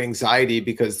gives you anxiety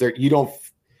because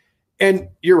and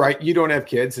you're right, you don't have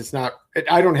kids.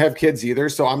 I don't have kids either.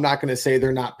 So I'm not going to say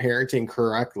they're not parenting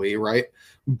correctly. Right.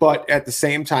 But at the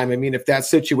same time, I mean, if that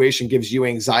situation gives you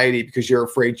anxiety because you're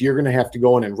afraid you're going to have to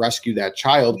go in and rescue that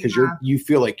child because you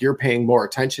feel like you're paying more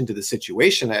attention to the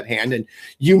situation at hand, and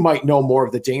you might know more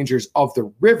of the dangers of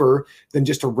the river than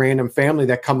just a random family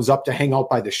that comes up to hang out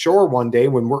by the shore one day.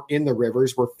 When we're in the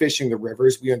rivers, we're fishing the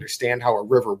rivers, we understand how a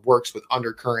river works with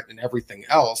undercurrent and everything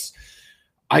else.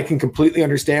 I can completely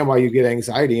understand why you get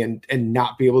anxiety and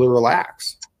not be able to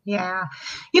relax. Yeah.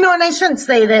 And I shouldn't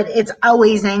say that it's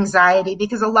always anxiety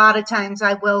because a lot of times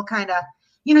I will kind of,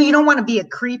 you don't want to be a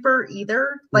creeper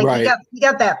either. Like right. you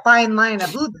got that fine line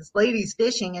of, ooh, this lady's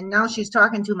fishing and now she's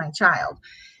talking to my child.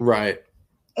 Right.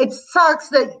 It sucks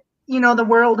that, the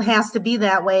world has to be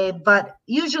that way. But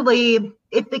usually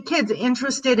if the kid's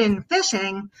interested in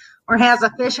fishing or has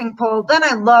a fishing pole, then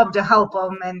I love to help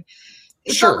them. And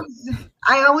sure.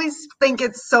 I always think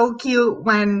it's so cute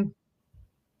when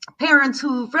parents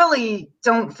who really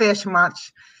don't fish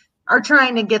much are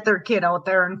trying to get their kid out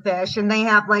there and fish, and they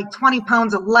have like 20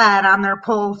 pounds of lead on their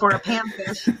pole for a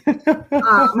panfish.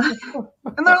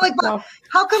 And they're like, well,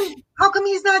 how come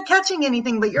he's not catching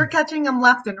anything, but you're catching him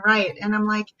left and right? And I'm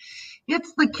like,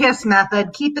 it's the KISS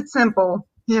method. Keep it simple,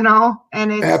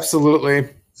 and it's absolutely.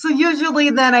 So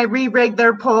usually then I re-rig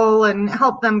their pole and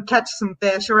help them catch some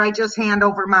fish, or I just hand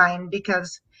over mine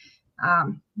because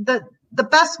the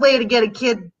best way to get a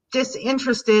kid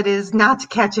disinterested is not to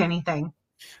catch anything.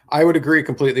 I would agree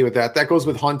completely with that. That goes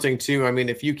with hunting too. I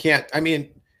mean,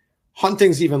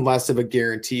 hunting's even less of a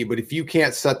guarantee, but if you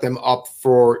can't set them up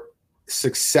for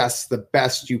success the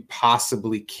best you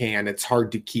possibly can, it's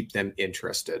hard to keep them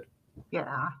interested.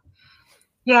 Yeah.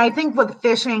 Yeah, I think with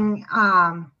fishing,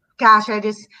 gosh,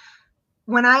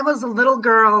 when I was a little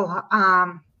girl,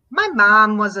 my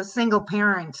mom was a single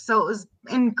parent, so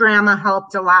and grandma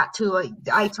helped a lot too.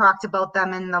 I talked about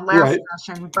them in the last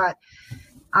session, but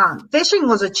fishing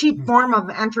was a cheap form of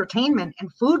entertainment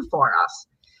and food for us.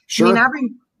 Sure. I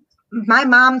mean, my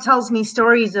mom tells me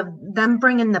stories of them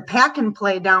bringing the pack and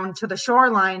play down to the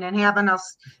shoreline and having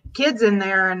us kids in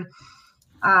there. And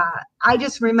I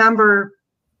just remember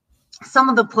some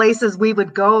of the places we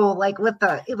would go, like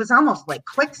it was almost like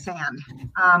quicksand.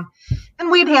 And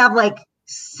we'd have like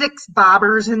 6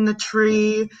 bobbers in the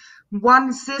tree.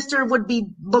 One sister would be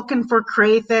looking for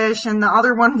crayfish and the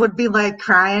other one would be like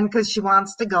crying because she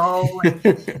wants to go.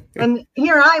 And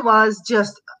here I was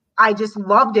I just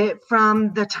loved it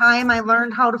from the time I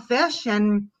learned how to fish,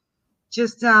 and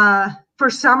just for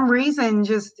some reason,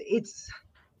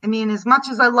 as much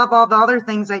as I love all the other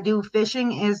things I do,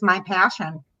 fishing is my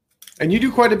passion. And you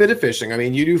do quite a bit of fishing. I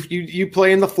mean, you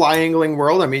play in the fly angling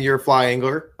world. I mean, you're a fly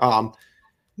angler.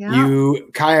 Yeah. You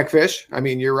kayak fish. I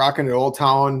mean, you're rocking an Old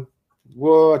Town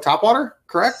topwater,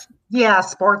 correct? Yeah,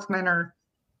 sportsman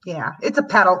it's a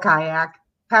pedal kayak,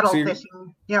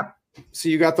 fishing. Yep. So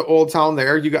you got the Old Town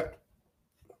there. You got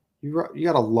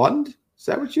a Lund? Is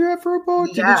that what you have for a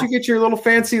boat? Yes. Did you get your little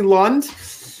fancy Lund?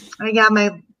 I got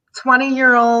my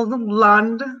 20-year-old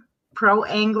Lund Pro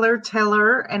Angler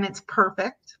tiller, and it's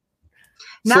perfect.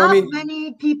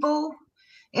 Many people,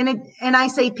 and I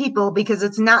say people because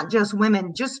it's not just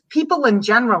women, just people in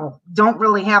general don't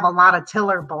really have a lot of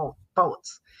tiller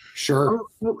boats. Sure.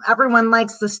 Everyone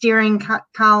likes the steering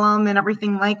column and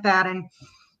everything like that, and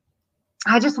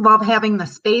I just love having the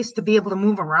space to be able to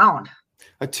move around.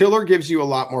 A tiller gives you a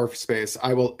lot more space.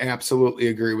 I will absolutely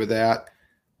agree with that.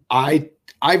 I've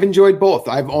enjoyed both.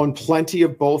 I've owned plenty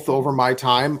of both over my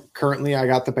time. Currently, I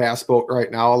got the bass boat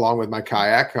right now along with my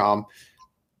kayak.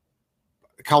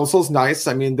 Council's nice.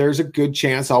 I mean, there's a good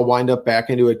chance I'll wind up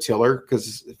back into a tiller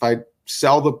because if I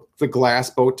sell the glass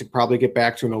boat to probably get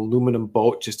back to an aluminum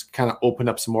boat, just to kind of open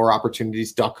up some more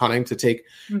opportunities duck hunting to take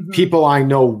people I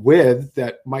know with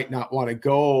that might not want to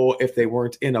go if they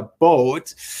weren't in a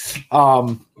boat.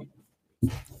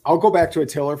 I'll go back to a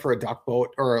tiller for a duck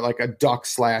boat or like a duck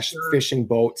 / fishing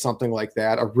boat, something like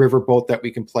that, a river boat that we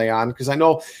can play on. Because I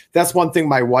know that's one thing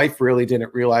my wife really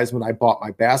didn't realize when I bought my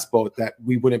bass boat, that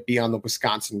we wouldn't be on the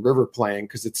Wisconsin River playing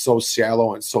because it's so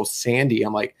shallow and so sandy.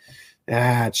 I'm like,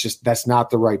 that's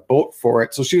not the right boat for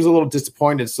it. So she was a little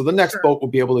disappointed. So the next boat we'll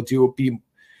be able to do will be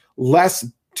less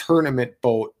tournament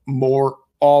boat, more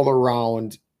all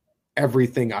around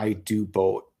everything I do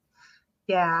boat.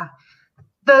 Yeah.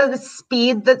 The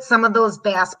speed that some of those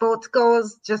bass boats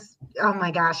goes, just, oh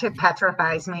my gosh, it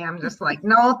petrifies me. I'm just like,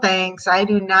 no, thanks. I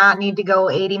do not need to go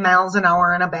 80 miles an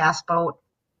hour in a bass boat.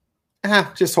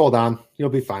 Just hold on. You'll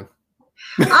be fine.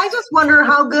 I just wonder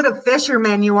how good of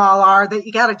fishermen you all are that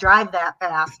you got to drive that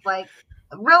fast. Like,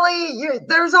 really,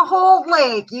 there's a whole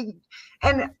lake.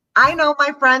 And I know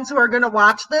my friends who are going to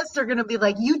watch this, they're going to be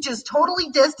like, you just totally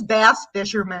dissed bass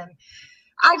fishermen.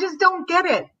 I just don't get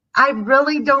it. I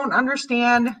really don't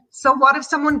understand. So what if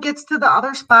someone gets to the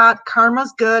other spot?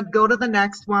 Karma's good. Go to the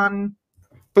next one.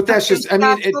 But that's just, I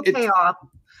mean,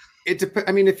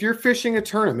 I mean, if you're fishing a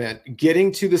tournament,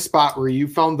 getting to the spot where you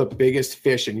found the biggest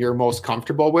fish and you're most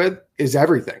comfortable with is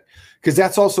everything. Because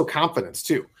that's also confidence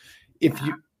too.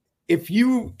 If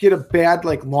you get a bad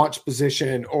like launch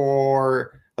position,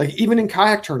 or like even in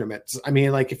kayak tournaments, I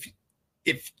mean, like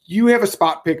if you have a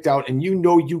spot picked out and you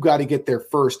know you got to get there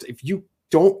first, if you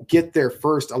don't get there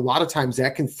first, a lot of times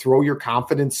that can throw your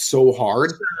confidence so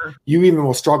hard. Sure. You even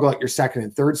will struggle at your second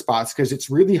and third spots because it's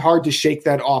really hard to shake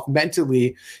that off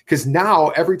mentally. Because now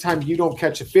every time you don't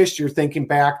catch a fish, you're thinking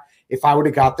back, if I would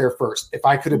have got there first, if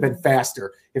I could have been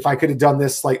faster, if I could have done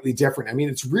this slightly different. I mean,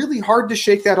 it's really hard to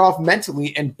shake that off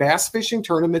mentally. And bass fishing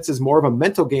tournaments is more of a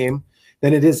mental game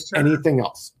than it is anything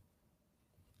else.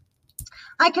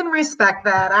 I can respect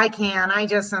that. I can. I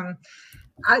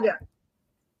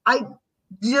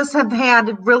just have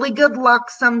had really good luck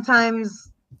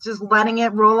sometimes just letting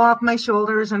it roll off my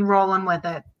shoulders and rolling with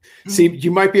it. See,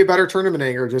 you might be a better tournament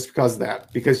angler just because of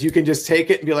that, because you can just take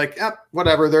it and be like,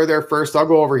 whatever, they're there first. I'll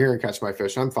go over here and catch my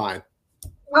fish. I'm fine.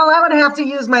 Well, I would have to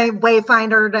use my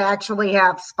Wayfinder to actually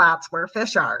have spots where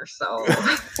fish are. So,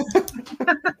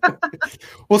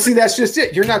 well, see, that's just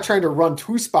it. You're not trying to run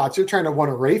 2 spots. You're trying to run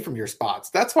away from your spots.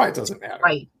 That's why it doesn't matter.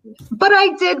 Right. But I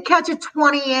did catch a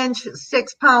 20-inch,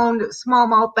 6-pound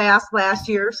smallmouth bass last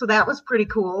year. So that was pretty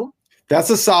cool. That's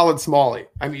a solid smallie.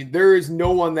 I mean, there is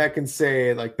no one that can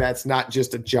say like, that's not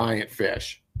just a giant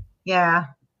fish. Yeah.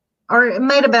 or it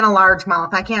might have been a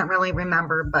largemouth. I can't really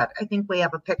remember, but I think we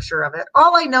have a picture of it.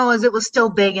 All I know is it was still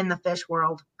big in the fish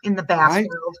world, in the bass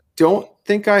world. Don't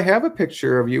think I have a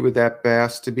picture of you with that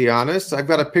bass, to be honest. I've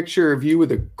got a picture of you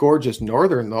with a gorgeous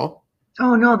northern, though.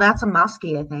 Oh, no, that's a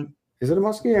muskie, I think. Is it a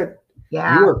muskie?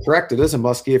 Yeah. You are correct. It is a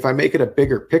muskie. If I make it a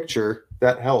bigger picture,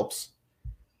 that helps.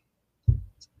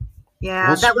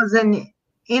 Yeah, that was an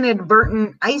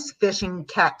inadvertent ice fishing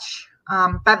catch.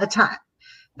 By the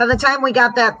time we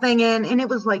got that thing in, and it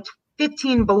was like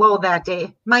 15 below that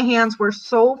day, my hands were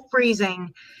so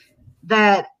freezing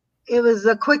that it was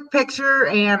a quick picture,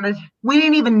 and we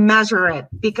didn't even measure it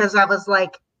because I was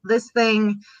like, this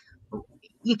thing,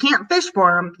 you can't fish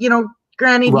for them. You know,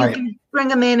 granted, you can bring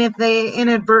them in if they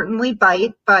inadvertently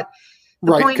bite, but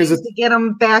the point is to get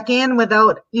them back in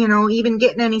without, even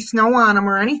getting any snow on them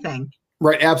or anything.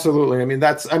 Right. Absolutely.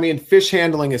 I mean, fish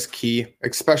handling is key,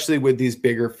 especially with these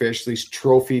bigger fish, these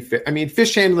trophy fish. I mean,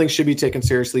 fish handling should be taken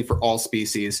seriously for all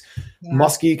species. Yeah.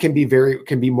 Muskie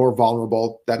can be more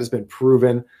vulnerable. That has been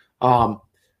proven.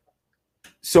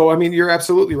 So, I mean, you're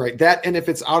absolutely right. That, and if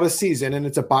it's out of season and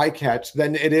it's a bycatch,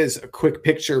 then it is a quick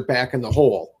picture back in the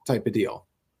hole type of deal.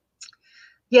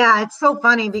 Yeah, it's so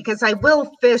funny because I will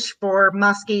fish for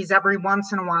muskies every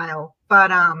once in a while,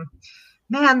 but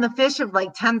man, the fish have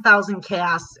like 10,000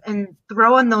 casts, and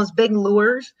throwing those big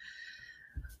lures,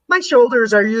 my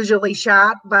shoulders are usually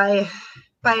shot by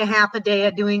a half a day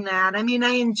of doing that. I mean,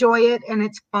 I enjoy it and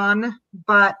it's fun,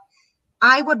 but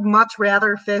I would much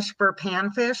rather fish for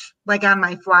panfish, like on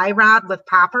my fly rod with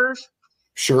poppers.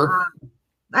 Sure.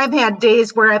 I've had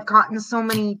days where I've caught in so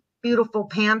many beautiful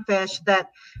panfish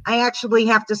that I actually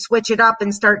have to switch it up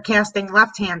and start casting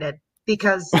left-handed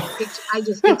because I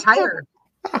just get tired.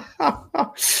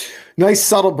 Nice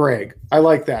subtle brag. I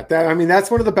like that.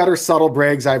 That's one of the better subtle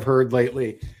brags I've heard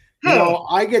lately. Hey.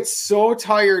 I get so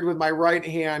tired with my right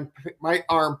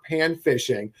arm pan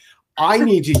fishing. I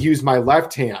need to use my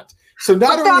left hand. So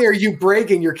not only are you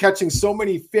bragging, you're catching so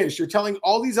many fish, you're telling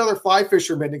all these other fly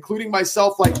fishermen, including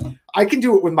myself, like I can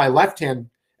do it with my left hand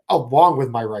along with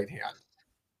my right hand.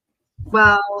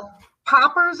 Well,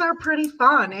 poppers are pretty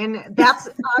fun. And that's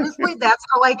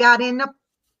how I got into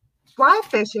fly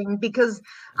fishing, because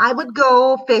I would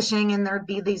go fishing and there'd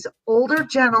be these older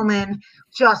gentlemen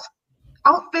just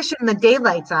out fishing the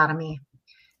daylights out of me.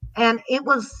 And it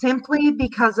was simply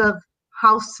because of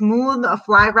how smooth a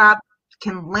fly rod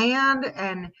can land.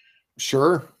 And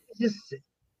sure,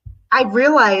 I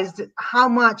realized how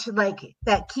much like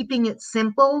that keeping it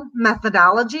simple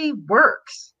methodology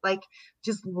works. Like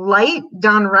just light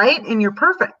done right and you're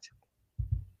perfect.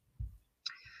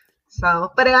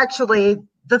 So, but actually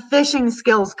the fishing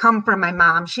skills come from my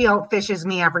mom. She outfishes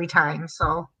me every time.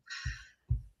 So.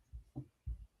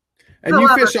 And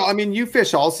you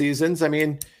fish all seasons. I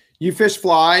mean, you fish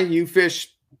fly, you fish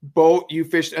boat, you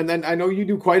fish, and then I know you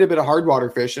do quite a bit of hard water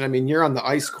fishing. I mean, you're on the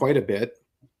ice quite a bit.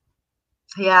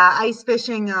 Yeah, ice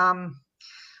fishing.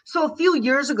 So a few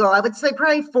years ago, I would say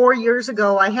probably 4 years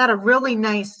ago, I had a really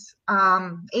nice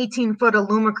 18-foot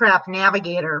Alumacraft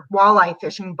Navigator walleye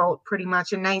fishing boat, pretty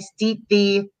much a nice deep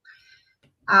V.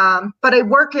 But I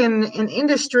work in an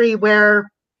industry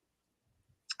where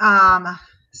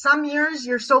some years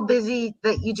you're so busy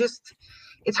that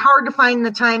it's hard to find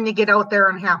the time to get out there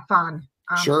and have fun.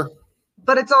 Sure.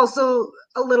 But it's also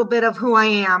a little bit of who I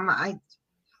am. I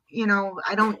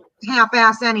don't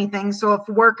half-ass anything. So if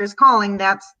work is calling,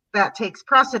 that takes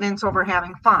precedence over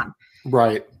having fun.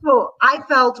 Right. So I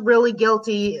felt really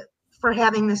guilty for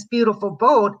having this beautiful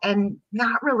boat and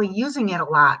not really using it a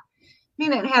lot. I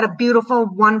mean, it had a beautiful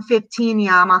 115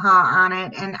 Yamaha on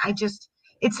it, and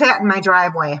it sat in my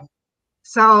driveway.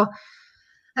 So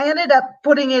I ended up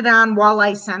putting it on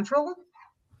Walleye Central,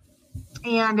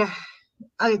 and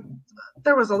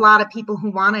there was a lot of people who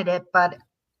wanted it, but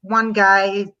one guy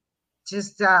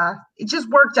it just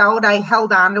worked out. I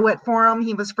held on to it for him.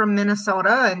 He was from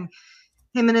Minnesota, and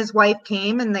him and his wife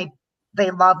came and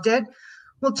they loved it.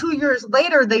 Well, 2 years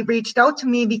later, they reached out to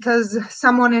me because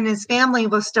someone in his family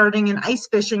was starting an ice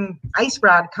fishing ice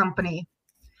rod company.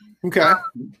 Okay.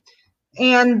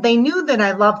 And they knew that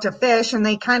I love to fish, and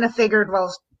they kind of figured,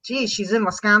 well, geez, she's in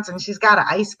Wisconsin, she's got to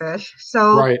ice fish.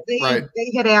 So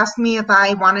they had asked me if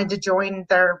I wanted to join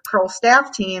their pro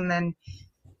staff team. And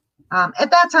at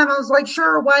that time I was like,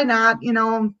 sure, why not?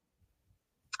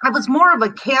 I was more of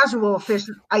a casual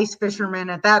ice fisherman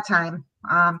at that time.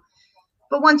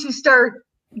 But once you start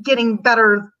getting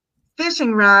better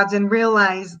fishing rods and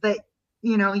realize that,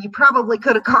 you probably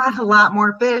could have caught a lot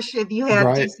more fish if you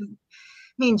had decent.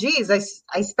 I mean, geez,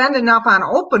 I spend enough on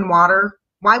open water.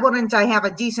 Why wouldn't I have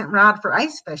a decent rod for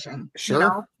ice fishing?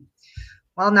 Sure.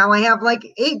 Well, now I have like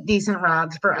 8 decent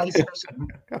rods for ice fishing.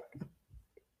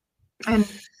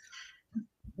 And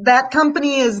that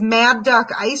company is Mad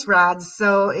Duck Ice Rods.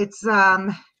 So it's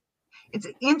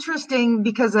interesting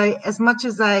because as much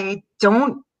as I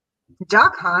don't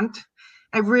duck hunt,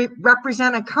 I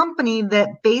represent a company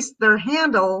that based their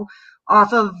handle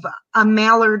off of a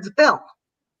mallard's bill.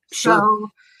 Sure. So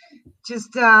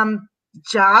just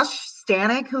Josh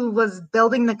Stanek, who was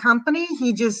building the company,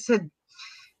 he just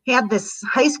had this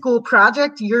high school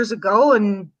project years ago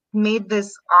and made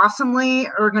this awesomely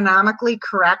ergonomically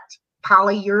correct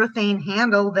polyurethane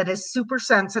handle that is super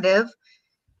sensitive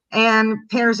and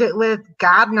pairs it with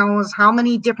God knows how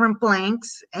many different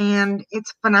blanks, and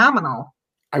it's phenomenal.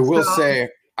 I will say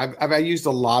I've used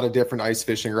a lot of different ice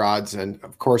fishing rods, and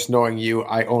of course, knowing you,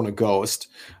 I own a Ghost.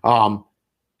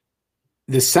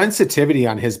 The sensitivity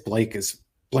on his blank is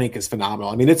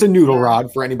phenomenal. I mean, it's a noodle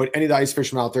rod for any of the ice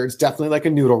fishermen out there. It's definitely like a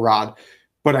noodle rod,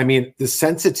 but I mean, the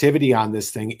sensitivity on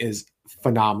this thing is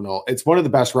phenomenal. It's one of the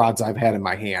best rods I've had in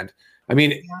my hand. I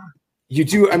mean,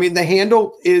 the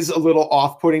handle is a little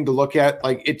off-putting to look at.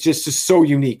 Like, it just is so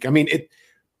unique. I mean,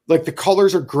 like the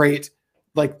colors are great.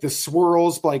 Like the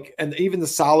swirls, and even the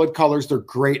solid colors, they're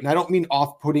great. And I don't mean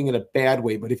off-putting in a bad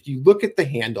way, but if you look at the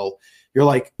handle, you're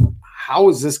like, how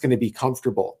is this going to be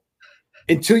comfortable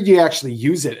until you actually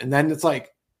use it? And then it's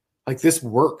like this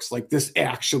works. Like, this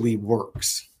actually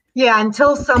works. Yeah,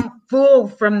 until some fool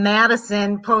from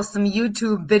Madison posts some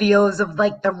YouTube videos of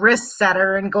like the wrist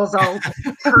setter and goes all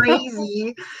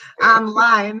crazy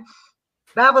online.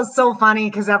 That was so funny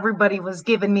because everybody was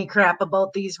giving me crap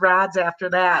about these rods after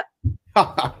that.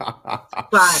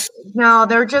 But no,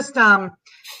 they're just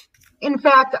in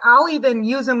fact, I'll even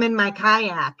use them in my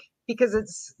kayak because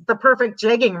it's the perfect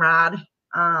jigging rod.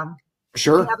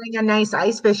 Sure. Having a nice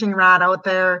ice fishing rod out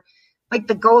there, like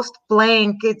the Ghost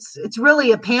Blank, it's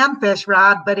really a panfish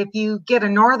rod, but if you get a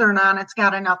northern on, it's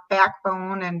got enough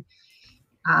backbone. And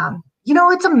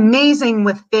it's amazing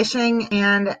with fishing.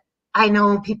 And I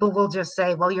know people will just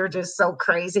say, well, you're just so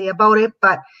crazy about it,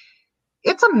 but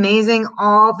it's amazing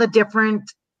all the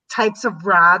different types of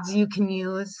rods you can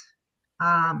use.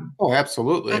 Oh,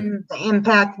 absolutely. And the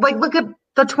impact. Like, look at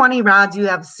the 20 rods you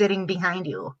have sitting behind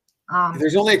you.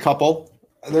 There's only a couple.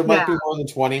 There might be more than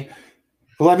 20.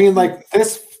 Well, I mean, like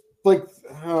this,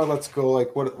 let's go.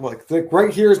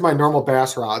 Right here is my normal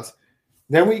bass rods.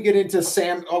 Then we get into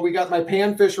we got my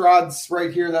panfish rods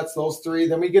right here. That's those 3.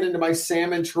 Then we get into my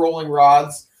salmon trolling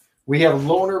rods. We have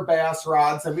loner bass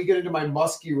rods. Then we get into my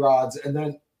musky rods. And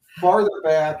then farther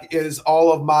back is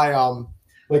all of my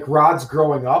rods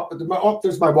growing up.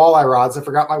 There's my walleye rods. I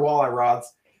forgot my walleye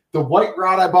rods. The white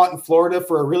rod I bought in Florida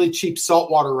for a really cheap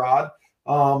saltwater rod.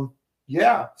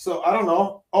 Yeah, so I don't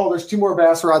know. Oh, there's 2 more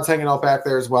bass rods hanging out back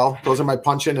there as well. Those are my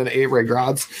puncheon and 8-rig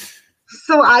rods.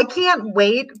 So I can't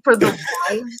wait for the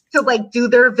wives to do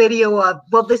their video of,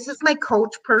 well, this is my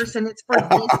coach person, it's for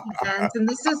these events, and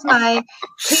this is my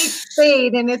Kate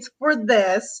Spade, and it's for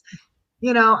this.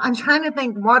 I'm trying to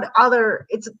think what other.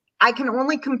 I can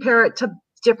only compare it to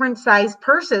different size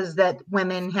purses that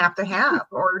women have to have,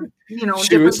 or shoes.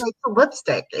 Different types of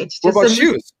lipstick. It's just what about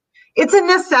shoes? It's a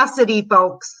necessity,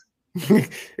 folks.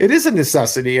 It is a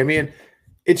necessity. I mean,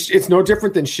 it's no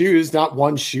different than shoes. Not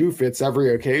one shoe fits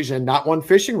every occasion. Not one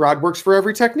fishing rod works for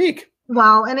every technique.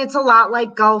 Well, and it's a lot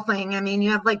like golfing. I mean,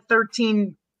 you have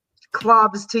 13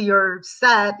 clubs to your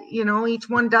set. Each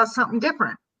one does something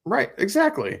different. Right.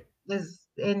 Exactly.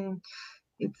 And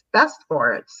it's best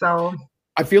for it. So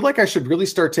I feel like I should really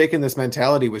start taking this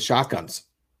mentality with shotguns.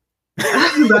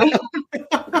 Right.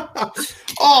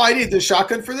 Oh, I need this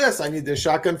shotgun for this. I need this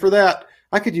shotgun for that.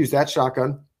 I could use that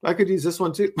shotgun. I could use this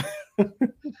one too.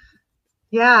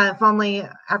 Yeah, if only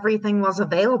everything was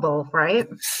available, right?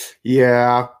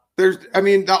 Yeah.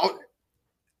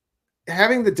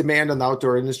 Having the demand on the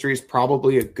outdoor industry is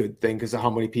probably a good thing because of how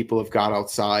many people have got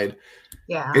outside.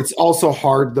 Yeah. It's also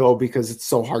hard though, because it's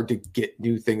so hard to get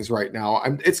new things right now.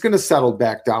 It's going to settle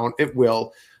back down. It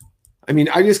will. I mean,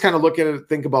 I just kind of look at it and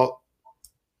think about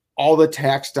all the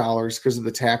tax dollars because of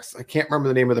the tax. I can't remember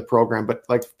the name of the program, but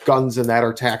guns and that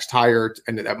are taxed higher,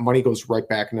 and that money goes right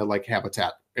back into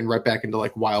habitat and right back into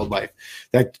wildlife.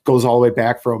 That goes all the way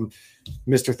back from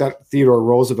Mr. Theodore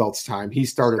Roosevelt's time. He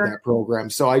started that program.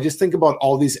 So I just think about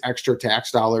all these extra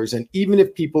tax dollars, and even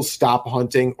if people stop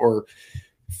hunting or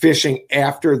fishing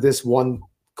after this one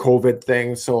COVID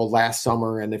thing, so last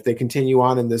summer, and if they continue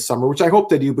on in this summer, which I hope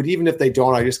they do, but even if they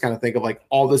don't, I just kind of think of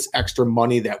all this extra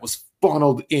money that was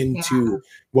funneled into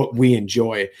what we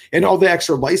enjoy, and all the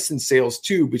extra license sales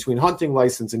too, between hunting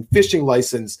license and fishing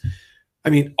license. I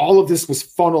mean, all of this was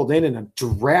funneled in a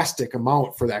drastic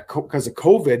amount for that because of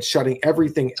COVID shutting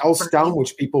everything else down,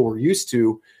 which people were used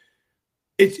to.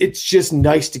 It's just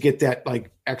nice to get that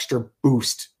like extra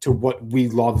boost to what we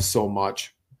love so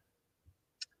much.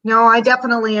 No, I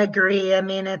definitely agree. I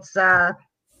mean, it's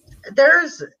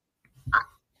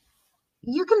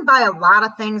you can buy a lot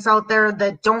of things out there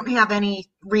that don't have any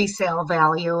resale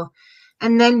value,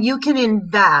 and then you can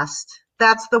invest.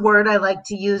 That's the word I like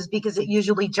to use because it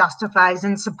usually justifies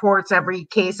and supports every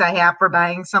case I have for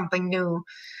buying something new.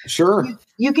 Sure.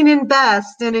 You can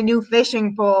invest in a new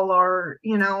fishing pole or,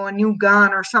 a new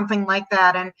gun or something like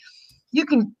that. And you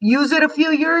can use it a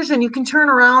few years and you can turn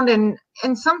around and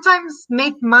sometimes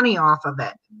make money off of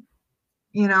it.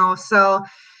 So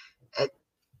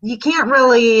you can't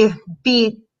really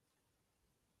beat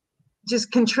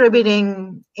just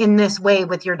contributing in this way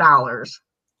with your dollars.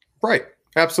 Right.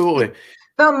 Absolutely.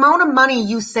 The amount of money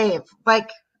you save, like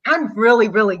I'm really,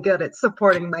 really good at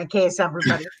supporting my case,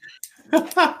 everybody.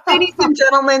 Ladies and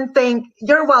gentlemen,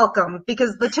 you're welcome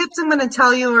because the tips I'm going to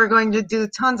tell you are going to do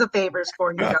tons of favors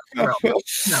for you.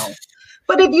 No.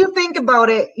 But if you think about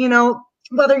it,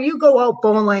 whether you go out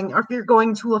bowling or if you're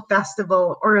going to a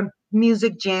festival or a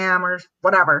music jam or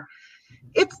whatever,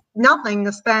 it's nothing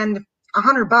to spend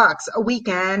 $100 a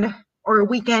weekend or a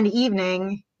weekend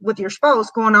evening with your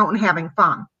spouse going out and having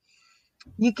fun.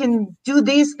 You can do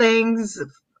these things,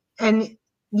 and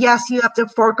yes, you have to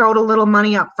fork out a little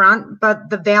money up front,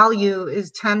 but the value is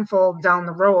tenfold down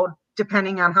the road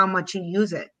depending on how much you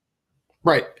use it.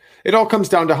 Right. It all comes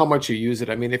down to how much you use it.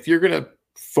 I mean, if you're going to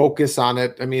focus on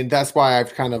it, I mean, that's why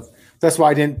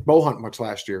I didn't bow hunt much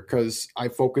last year because I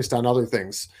focused on other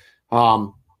things.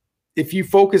 If you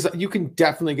focus, you can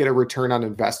definitely get a return on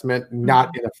investment,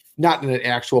 not in an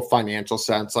actual financial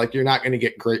sense. Like you're not going to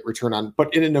get great return on,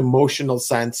 but in an emotional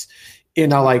sense,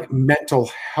 in a like mental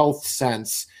health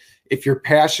sense, if you're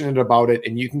passionate about it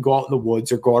and you can go out in the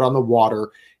woods or go out on the water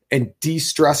and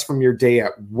de-stress from your day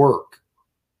at work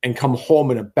and come home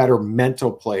in a better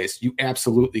mental place, you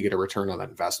absolutely get a return on that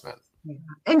investment. Yeah.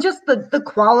 And just the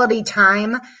quality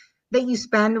time that you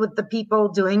spend with the people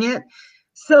doing it.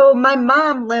 So my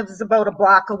mom lives about a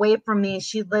block away from me.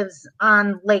 She lives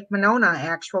on Lake Monona,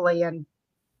 actually. And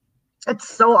it's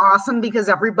so awesome because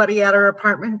everybody at her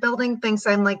apartment building thinks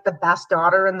I'm like the best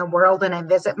daughter in the world. And I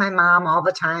visit my mom all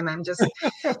the time. I'm just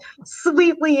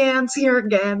sweet Leanne's here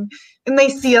again. And they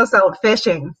see us out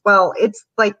fishing. Well, it's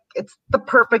the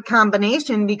perfect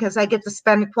combination because I get to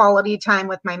spend quality time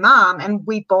with my mom and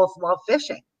we both love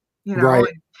fishing.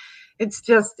 Right. It's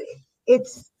just,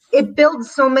 it builds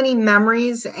so many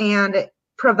memories and it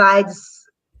provides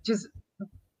just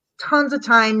tons of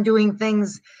time doing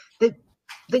things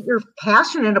that you're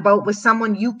passionate about with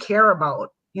someone you care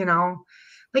about,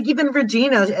 like even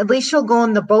Regina, at least she'll go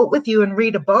on the boat with you and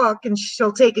read a book and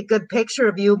she'll take a good picture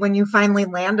of you when you finally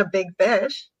land a big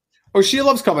fish. Oh, she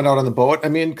loves coming out on the boat. I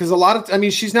mean, because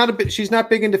she's not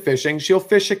big into fishing. She'll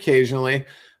fish occasionally.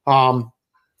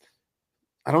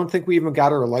 I don't think we even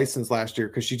got her a license last year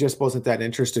because she just wasn't that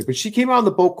interested. But she came out on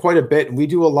the boat quite a bit, and we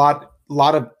do a lot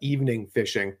of evening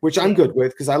fishing, which I'm good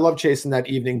with because I love chasing that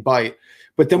evening bite.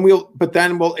 But then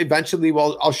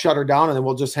I'll shut her down, and then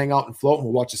we'll just hang out and float, and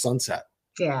we'll watch the sunset.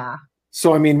 Yeah.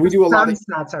 So I mean, we do a lot of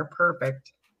sunsets are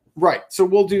perfect. Right. So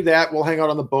we'll do that. We'll hang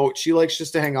out on the boat. She likes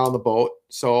just to hang out on the boat,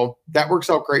 so that works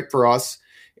out great for us.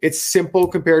 It's simple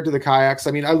compared to the kayaks.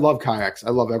 I mean, I love kayaks.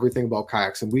 I love everything about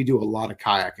kayaks. And we do a lot of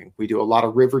kayaking. We do a lot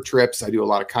of river trips. I do a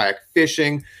lot of kayak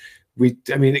fishing.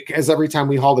 As every time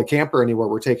we haul the camper anywhere,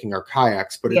 we're taking our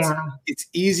kayaks. But it's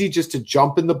easy just to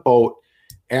jump in the boat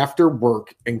after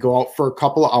work and go out for a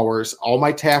couple of hours. All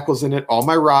my tackle's in it. All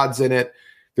my rod's in it.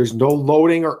 There's no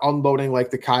loading or unloading like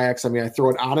the kayaks. I mean, I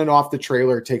throw it on and off the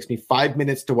trailer. It takes me 5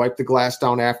 minutes to wipe the glass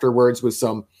down afterwards with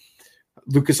some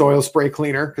Lucas oil spray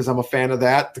cleaner because I'm a fan of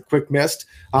that, the quick mist.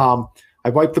 I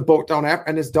wipe the boat down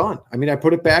and it's done. I mean, I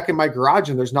put it back in my garage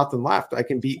and there's nothing left. I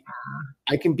can be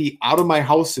out of my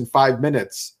house in 5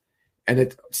 minutes and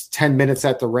it's 10 minutes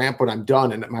at the ramp when I'm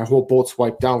done and my whole boat's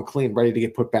wiped down clean, ready to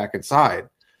get put back inside.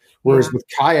 Whereas with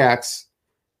kayaks,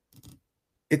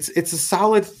 it's a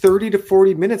solid 30 to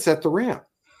 40 minutes at the ramp.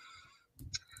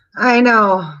 I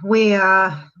know.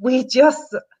 We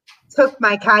just took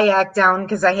my kayak down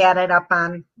because I had it up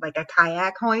on like a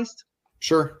kayak hoist.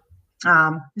 Sure.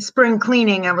 Spring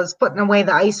cleaning. I was putting away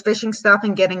the ice fishing stuff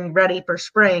and getting ready for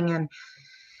spring. And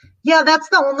yeah, that's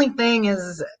the only thing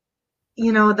is,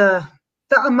 the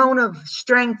amount of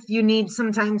strength you need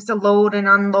sometimes to load and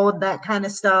unload that kind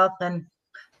of stuff. And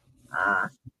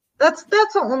that's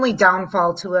the only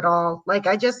downfall to it all. Like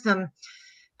I'm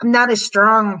not as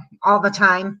strong all the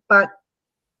time, but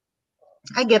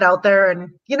I get out there and,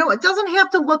 it doesn't have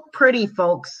to look pretty,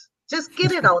 folks. Just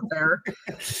get it out there.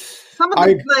 Some of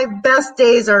my best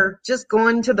days are just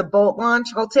going to the boat launch.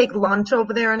 I'll take lunch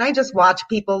over there and I just watch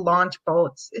people launch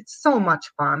boats. It's so much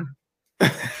fun.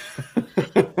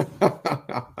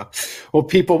 Well,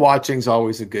 people watching is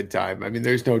always a good time. I mean,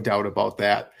 there's no doubt about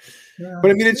that. Yeah.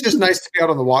 But I mean, it's just nice to be out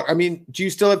on the water. I mean, do you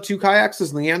still have 2 kayaks?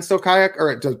 Does Leanne still kayak?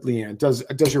 Or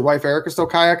does your wife Erica still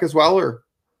kayak as well? Or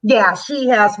yeah, she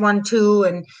has one too.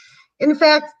 And in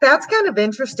fact, that's kind of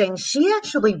interesting. She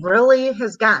actually really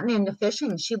has gotten into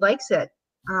fishing. She likes it.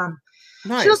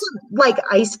 Nice. She doesn't like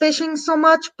ice fishing so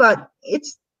much, but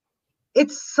it's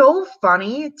so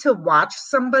funny to watch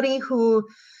somebody who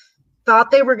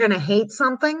thought they were going to hate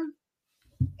something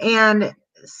and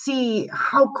see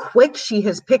how quick she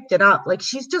has picked it up. Like,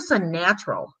 she's just a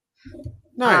natural.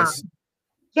 Nice.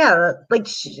 Yeah, like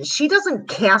she doesn't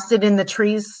cast it in the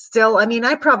trees still. I mean,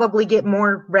 I probably get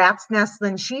more rat's nests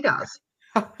than she does.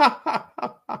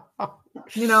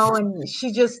 And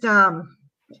she just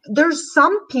there's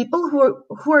some people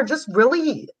who are just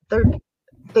really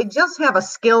they just have a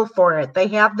skill for it. They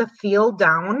have the feel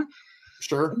down.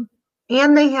 Sure.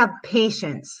 And they have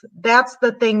patience. That's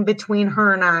the thing between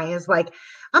her and I, is like,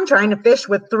 I'm trying to fish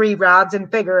with 3 rods and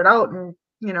figure it out and,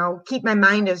 keep my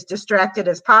mind as distracted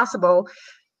as possible.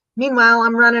 Meanwhile,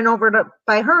 I'm running over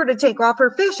by her to take off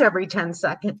her fish every 10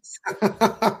 seconds.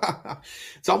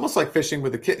 It's almost like fishing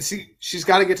with a kid. See, she's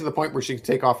got to get to the point where she can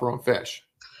take off her own fish.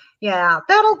 Yeah,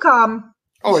 that'll come.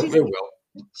 Oh, it will.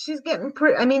 She's getting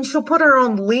pretty. I mean, she'll put her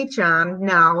own leech on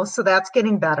now, so that's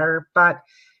getting better. But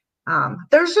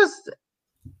there's just,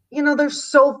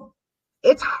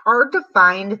 it's hard to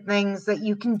find things that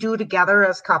you can do together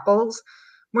as couples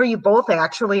where you both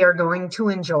actually are going to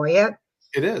enjoy it.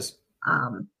 It is.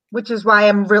 Which is why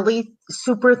I'm really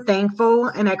super thankful,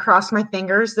 and I cross my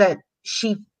fingers that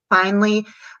she finally,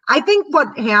 I think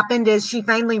what happened is she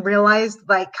finally realized,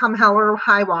 like, come hell or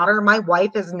high water, my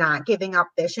wife is not giving up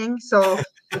fishing. So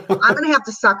I'm going to have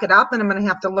to suck it up and I'm going to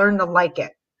have to learn to like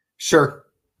it. Sure.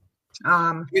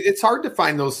 It's hard to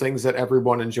find those things that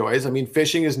everyone enjoys. I mean,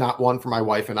 fishing is not one for my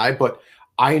wife and I, but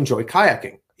I enjoy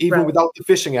kayaking. Even without the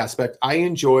fishing aspect, I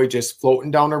enjoy just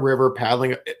floating down a river,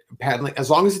 paddling, as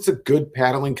long as it's a good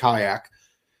paddling kayak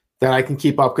that I can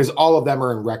keep up, because all of them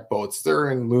are in wreck boats. They're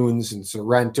in loons and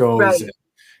Sorrentos,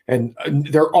 and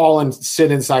they're all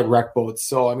sit inside wreck boats.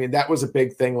 So, I mean, that was a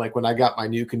big thing. Like when I got my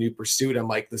new Canoe Pursuit, I'm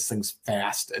like, this thing's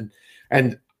fast.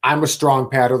 And I'm a strong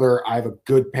paddler. I have a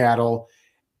good paddle.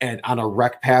 And on a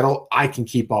wreck paddle, I can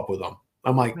keep up with them.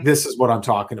 I'm like, this is what I'm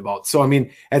talking about. So, I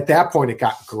mean, at that point, it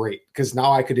got great because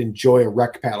now I could enjoy a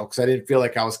wreck paddle because I didn't feel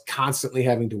like I was constantly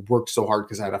having to work so hard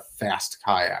because I had a fast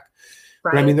kayak.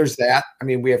 Right. But I mean, there's that. I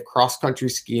mean, we have cross-country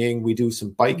skiing. We do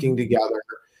some biking together.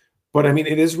 But I mean,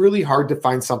 it is really hard to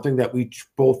find something that we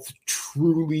both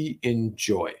truly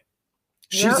enjoy.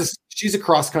 She's a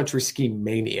cross-country ski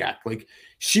maniac. Like,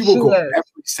 she will go every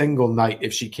single night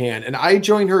if she can. And I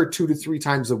join her 2 to 3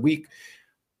 times a week.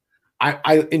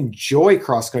 I enjoy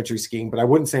cross-country skiing, but I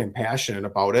wouldn't say I'm passionate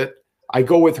about it. I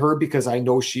go with her because I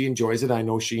know she enjoys it. I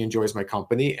know she enjoys my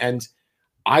company. And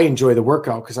I enjoy the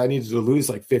workout because I needed to lose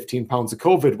like 15 pounds of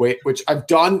COVID weight, which I've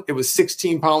done. It was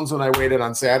 16 pounds when I weighed it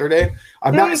on Saturday.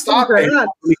 I'm not stopping. I'm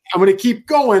going to keep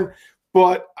going,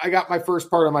 but I got my first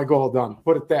part of my goal done.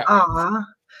 Put it that way.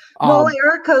 Well,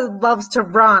 Erica loves to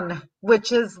run,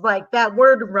 which is like, that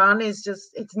word run is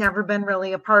just, it's never been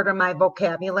really a part of my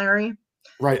vocabulary.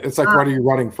 Right. It's like, what are you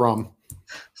running from?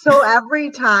 So every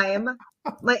time,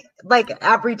 like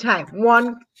every time,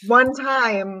 one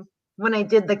time when I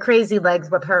did the crazy legs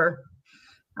with her,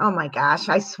 oh my gosh,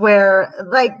 I swear,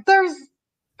 like, there's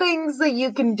things that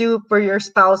you can do for your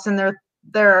spouse, and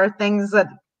there are things that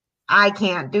I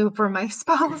can't do for my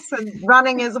spouse, and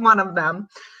running is one of them.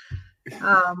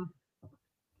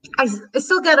 I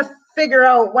still got to figure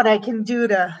out what I can do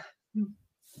to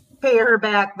pay her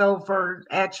back, though, for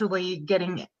actually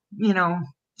getting,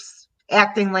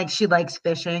 acting like she likes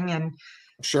fishing. And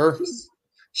sure,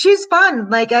 she's fun.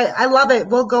 Like, I love it.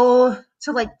 We'll go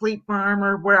to like Fleet Farm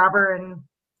or wherever, and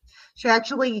she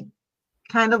actually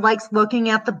kind of likes looking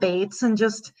at the baits and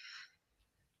just,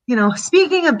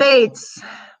 speaking of baits,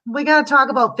 we got to talk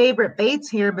about favorite baits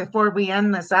here before we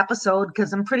end this episode,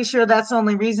 because I'm pretty sure that's the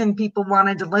only reason people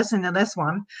wanted to listen to this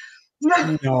one.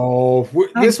 No,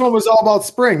 this one was all about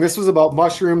spring. This was about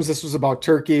mushrooms. This was about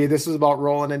turkey. This was about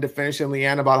rolling into fish, and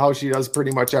Leanne about how she does pretty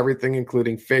much everything,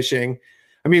 including fishing.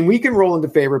 I mean, we can roll into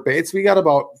favorite baits. We got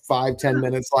about 5-10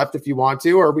 minutes left if you want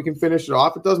to, or we can finish it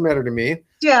off. It doesn't matter to me.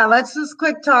 Yeah, let's just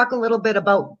quick talk a little bit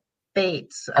about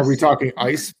baits. Are we talking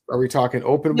ice? Are we talking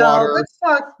open No, water? let's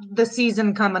talk the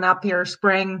season coming up here,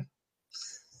 spring.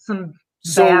 Some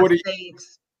So bass what are you,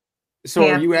 baits. so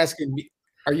are you asking me?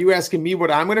 Are you asking me what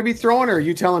I'm going to be throwing, or are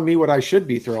you telling me what I should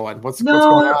be throwing? What's going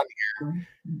on here?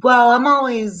 Well, I'm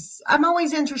always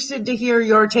interested to hear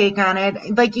your take on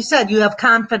it. Like you said, you have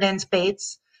confidence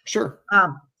baits. Sure.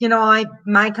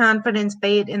 My confidence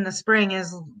bait in the spring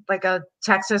is like a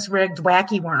Texas rigged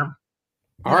wacky worm.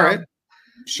 All right.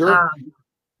 Sure.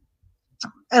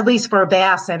 At least for a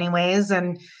bass, anyways.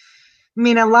 And I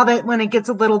mean, I love it when it gets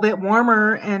a little bit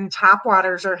warmer and top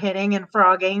waters are hitting and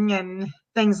frogging and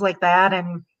things like that.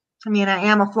 And I mean, I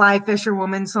am a fly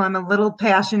fisherwoman, so I'm a little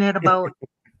passionate about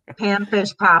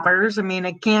panfish poppers. I mean,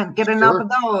 I can't get enough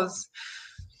of those.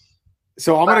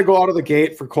 So I'm going to go out of the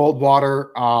gate for cold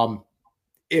water.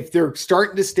 If they're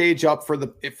starting to stage up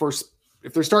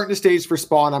if they're starting to stage for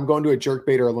spawn, I'm going to a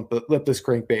jerkbait or a lipless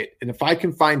crankbait. And if I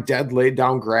can find dead laid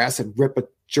down grass and rip a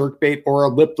jerkbait or a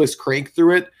lipless crank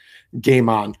through it, game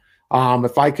on.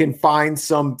 If I can find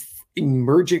some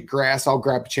emergent grass, I'll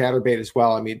grab a chatterbait as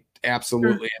well. I mean,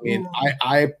 absolutely. I mean,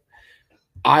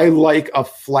 I like a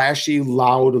flashy,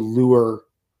 loud lure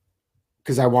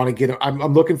because I want to get.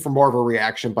 I'm looking for more of a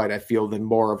reaction bite, I feel, than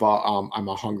more of a I'm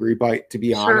a hungry bite, to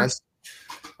be honest.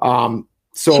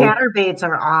 So chatterbaits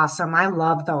are awesome. I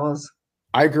love those.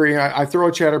 I agree. I throw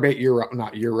a chatterbait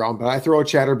not year round, but I throw a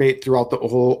chatterbait throughout the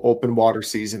whole open water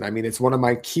season. I mean, it's one of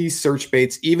my key search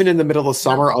baits. Even in the middle of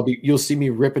summer, you'll see me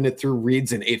ripping it through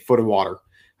reeds in 8 foot of water.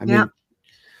 I mean,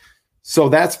 so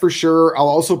that's for sure. I'll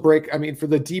also for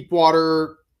the deep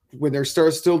water when they're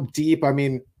still deep. I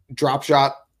mean, drop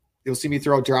shot. You'll see me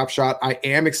throw a drop shot. I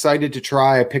am excited to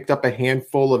try. I picked up a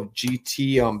handful of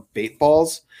GT bait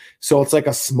balls. So it's like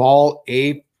a small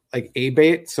A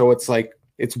bait. So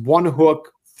it's one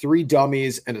hook, 3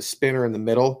 dummies, and a spinner in the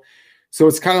middle. So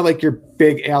it's kind of like your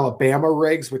big Alabama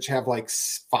rigs, which have like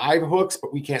 5 hooks,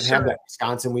 but we can't have that in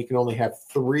Wisconsin. We can only have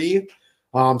 3.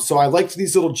 So I liked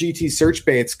these little GT search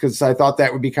baits because I thought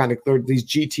that would be kind of these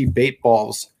GT bait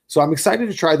balls. So I'm excited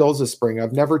to try those this spring.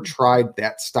 I've never tried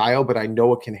that style, but I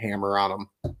know it can hammer on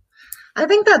them. I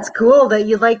think that's cool that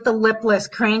you like the lipless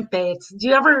crankbaits. Do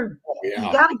you ever? You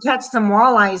got to catch some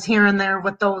walleyes here and there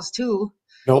with those too.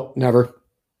 Nope, never.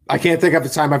 I can't think of the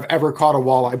time I've ever caught a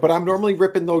walleye, but I'm normally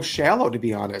ripping those shallow, to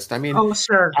be honest. I mean,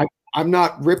 I'm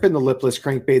not ripping the lipless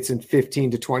crankbaits in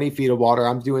 15 to 20 feet of water.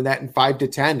 I'm doing that in 5 to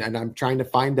 10, and I'm trying to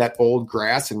find that old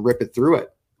grass and rip it through it.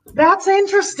 That's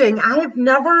interesting. I've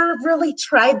never really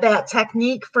tried that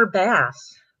technique for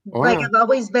bass. I've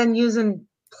always been using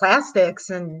plastics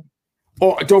and.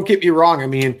 Oh, don't get me wrong. I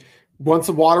mean, once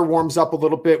the water warms up a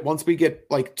little bit, once we get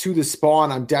to the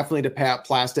spawn, I'm definitely to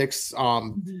plastics.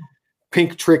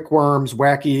 Pink trick worms,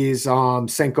 wackies,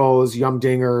 Senkos, yum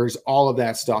dingers, all of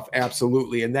that stuff.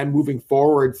 Absolutely. And then moving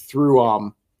forward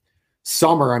through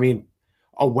summer, I mean,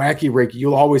 a wacky rig,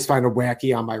 you'll always find a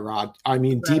wacky on my rod. I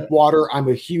mean, deep water, I'm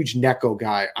a huge Neko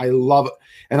guy. I love it.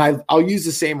 And I'll use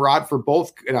the same rod for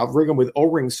both, and I'll rig them with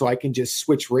O-rings so I can just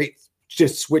switch the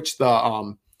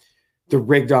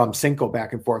rigged Senko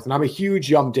back and forth. And I'm a huge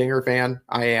yum dinger fan.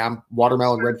 I am.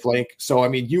 Watermelon red flake. So, I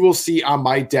mean, you will see on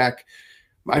my deck,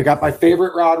 I got my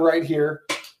favorite rod right here.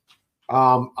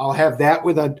 I'll have that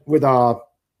with a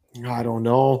I don't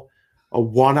know, a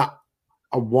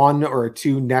one or a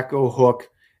 2 Neko hook,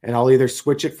 and I'll either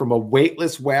switch it from a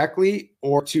weightless Wackley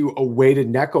or to a weighted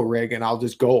Neko rig, and I'll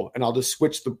just go and I'll just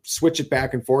switch it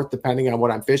back and forth depending on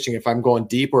what I'm fishing. If I'm going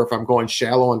deep or if I'm going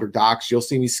shallow under docks, you'll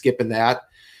see me skipping that.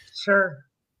 Sure.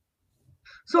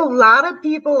 So a lot of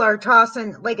people are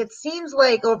tossing, it seems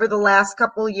like over the last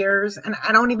couple of years, and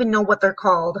I don't even know what they're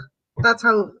called. That's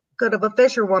how good of a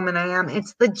fisherwoman I am.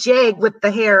 It's the jig with the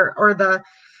hair or the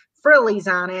frillies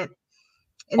on it.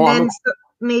 And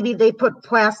maybe they put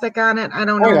plastic on it. I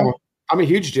don't know. Yeah. I'm a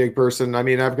huge jig person. I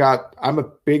mean, I'm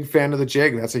a big fan of the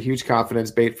jig. That's a huge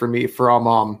confidence bait for me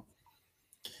from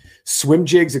swim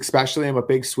jigs, especially. I'm a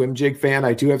big swim jig fan.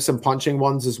 I do have some punching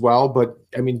ones as well, but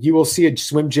I mean, you will see a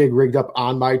swim jig rigged up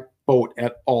on my boat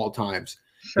at all times.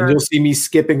 Sure. And you'll see me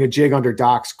skipping a jig under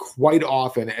docks quite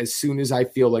often as soon as I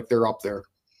feel like they're up there.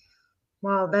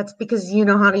 Well, that's because you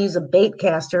know how to use a bait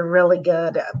caster really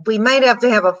good. We might have to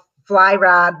have a fly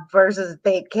rod versus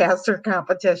bait caster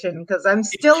competition because I'm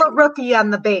still a rookie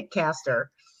on the bait caster.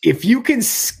 If you can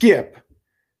skip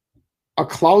a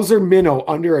Clouser minnow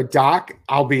under a dock,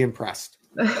 I'll be impressed.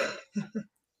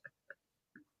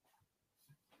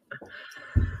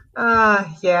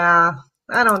 Yeah,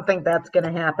 I don't think that's going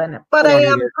to happen, but I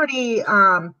am pretty,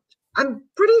 I'm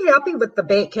pretty happy with the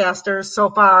bait casters so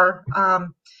far.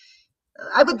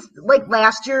 I would like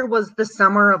last year was the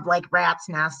summer of like rat's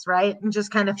nests, right? And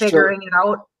just kind of figuring it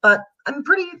out. But I'm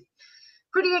pretty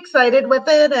excited with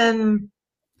it. And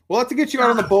we'll have to get you out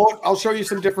on the boat. I'll show you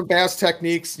some different bass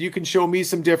techniques. You can show me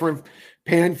some different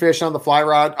pan fish on the fly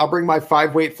rod. I'll bring my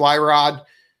 5-weight fly rod.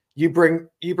 You bring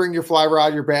your fly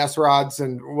rod, your bass rods,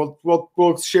 and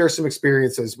we'll share some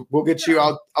experiences. We'll get you.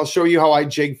 I'll show you how I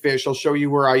jig fish. I'll show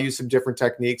you where I use some different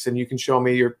techniques, and you can show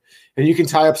me and you can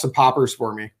tie up some poppers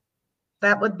for me.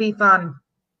 That would be fun.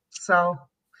 So,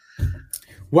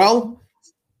 well,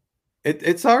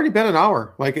 it's already been an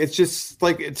hour. Like, it's just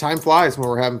like time flies when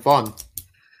we're having fun.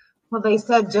 Well, they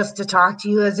said just to talk to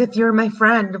you as if you're my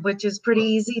friend, which is pretty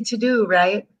easy to do,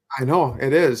 right? I know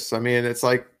it is. I mean, it's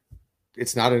like,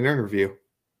 it's not an interview.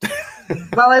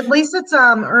 Well, at least it's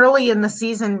early in the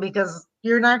season, because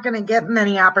you're not going to get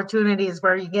many opportunities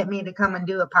where you get me to come and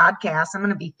do a podcast. I'm going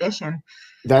to be fishing.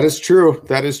 That is true.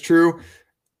 That is true.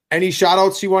 Any shout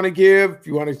outs you want to give?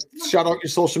 You want to shout out your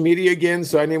social media again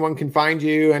so anyone can find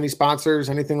you? Any sponsors,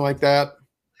 anything like that?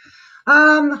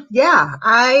 Yeah,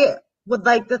 I would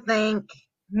like to thank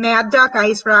Mad Duck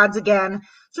Ice Rods again,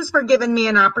 just for giving me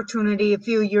an opportunity a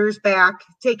few years back,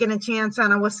 taking a chance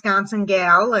on a Wisconsin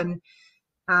gal and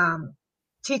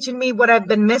teaching me what I've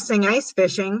been missing, ice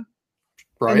fishing.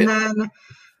 Right. And then,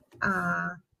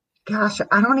 gosh,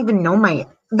 I don't even know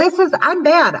I'm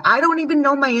bad. I don't even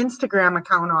know my Instagram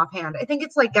account offhand. I think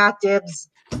it's like Got Dibs.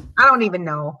 I don't even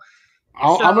know.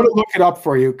 I'm going to look it up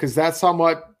for you, because that's how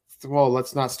much. Well,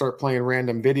 let's not start playing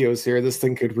random videos here. This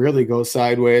thing could really go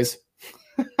sideways.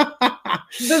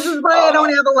 This is why I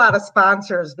don't have a lot of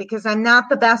sponsors, because I'm not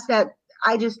the best at,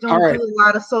 I just don't do a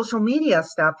lot of social media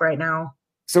stuff right now.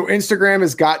 So Instagram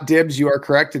is Got Dibs. You are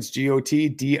correct. It's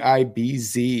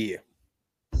GOTDIBZ.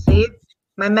 See,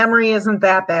 my memory isn't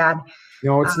that bad.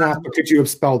 No, it's not. But could you have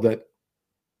spelled it?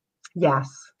 Yes,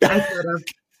 I could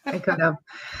have.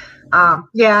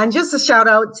 Yeah, and just a shout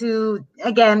out to,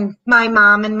 again, my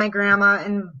mom and my grandma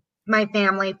and my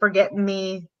family for getting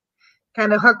me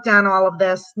kind of hooked on all of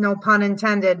this. No pun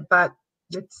intended, but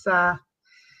it's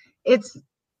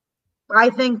I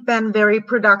think been very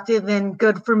productive and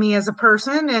good for me as a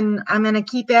person, and I'm going to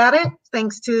keep at it.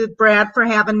 Thanks to Brad for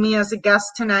having me as a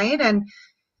guest tonight, and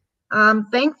I'm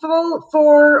thankful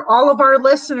for all of our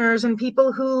listeners and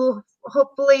people who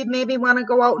hopefully maybe want to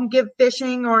go out and give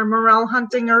fishing or morel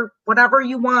hunting or whatever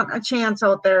you want a chance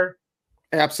out there.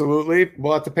 Absolutely.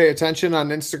 We'll have to pay attention on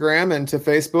Instagram and to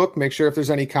Facebook. Make sure if there's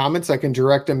any comments, I can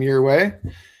direct them your way.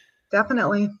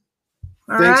 Definitely.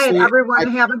 All right, everyone,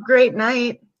 have a great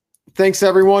night. Thanks,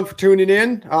 everyone, for tuning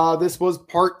in. This was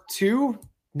part 2.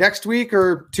 Next week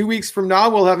or 2 weeks from now,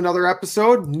 we'll have another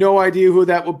episode. No idea who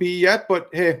that will be yet, but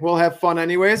hey, we'll have fun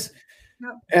anyways.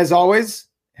 Yep. As always,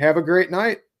 have a great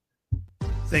night.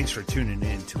 Thanks for tuning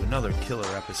in to another killer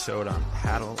episode on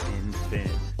Paddle and Fin.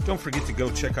 Don't forget to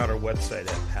go check out our website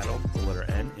at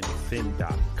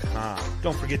paddle_and_fin.com.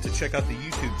 Don't forget to check out the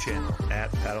YouTube channel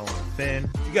at Paddle and Fin.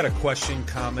 If you got a question,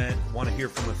 comment, want to hear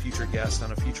from a future guest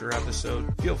on a future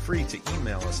episode, feel free to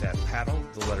email us at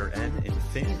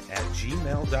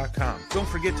paddle_and_fin@gmail.com. Don't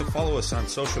forget to follow us on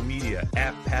social media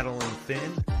at Paddle and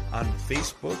Fin on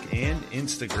Facebook and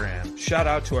Instagram. Shout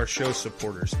out to our show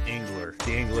supporters, Angler.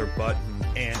 The Angler button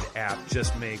and app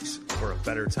just makes for a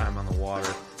better time on the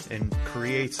water and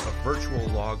creates a virtual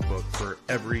logbook for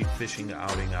every fishing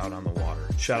outing out on the water.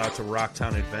 Shout out to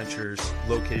Rocktown Adventures,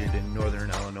 located in northern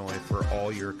Illinois, for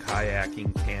all your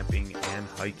kayaking, camping, and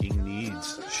hiking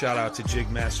needs. Shout out to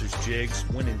Jigmasters Jigs.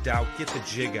 When in doubt, get the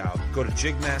jig out. Go to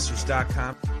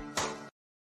jigmasters.com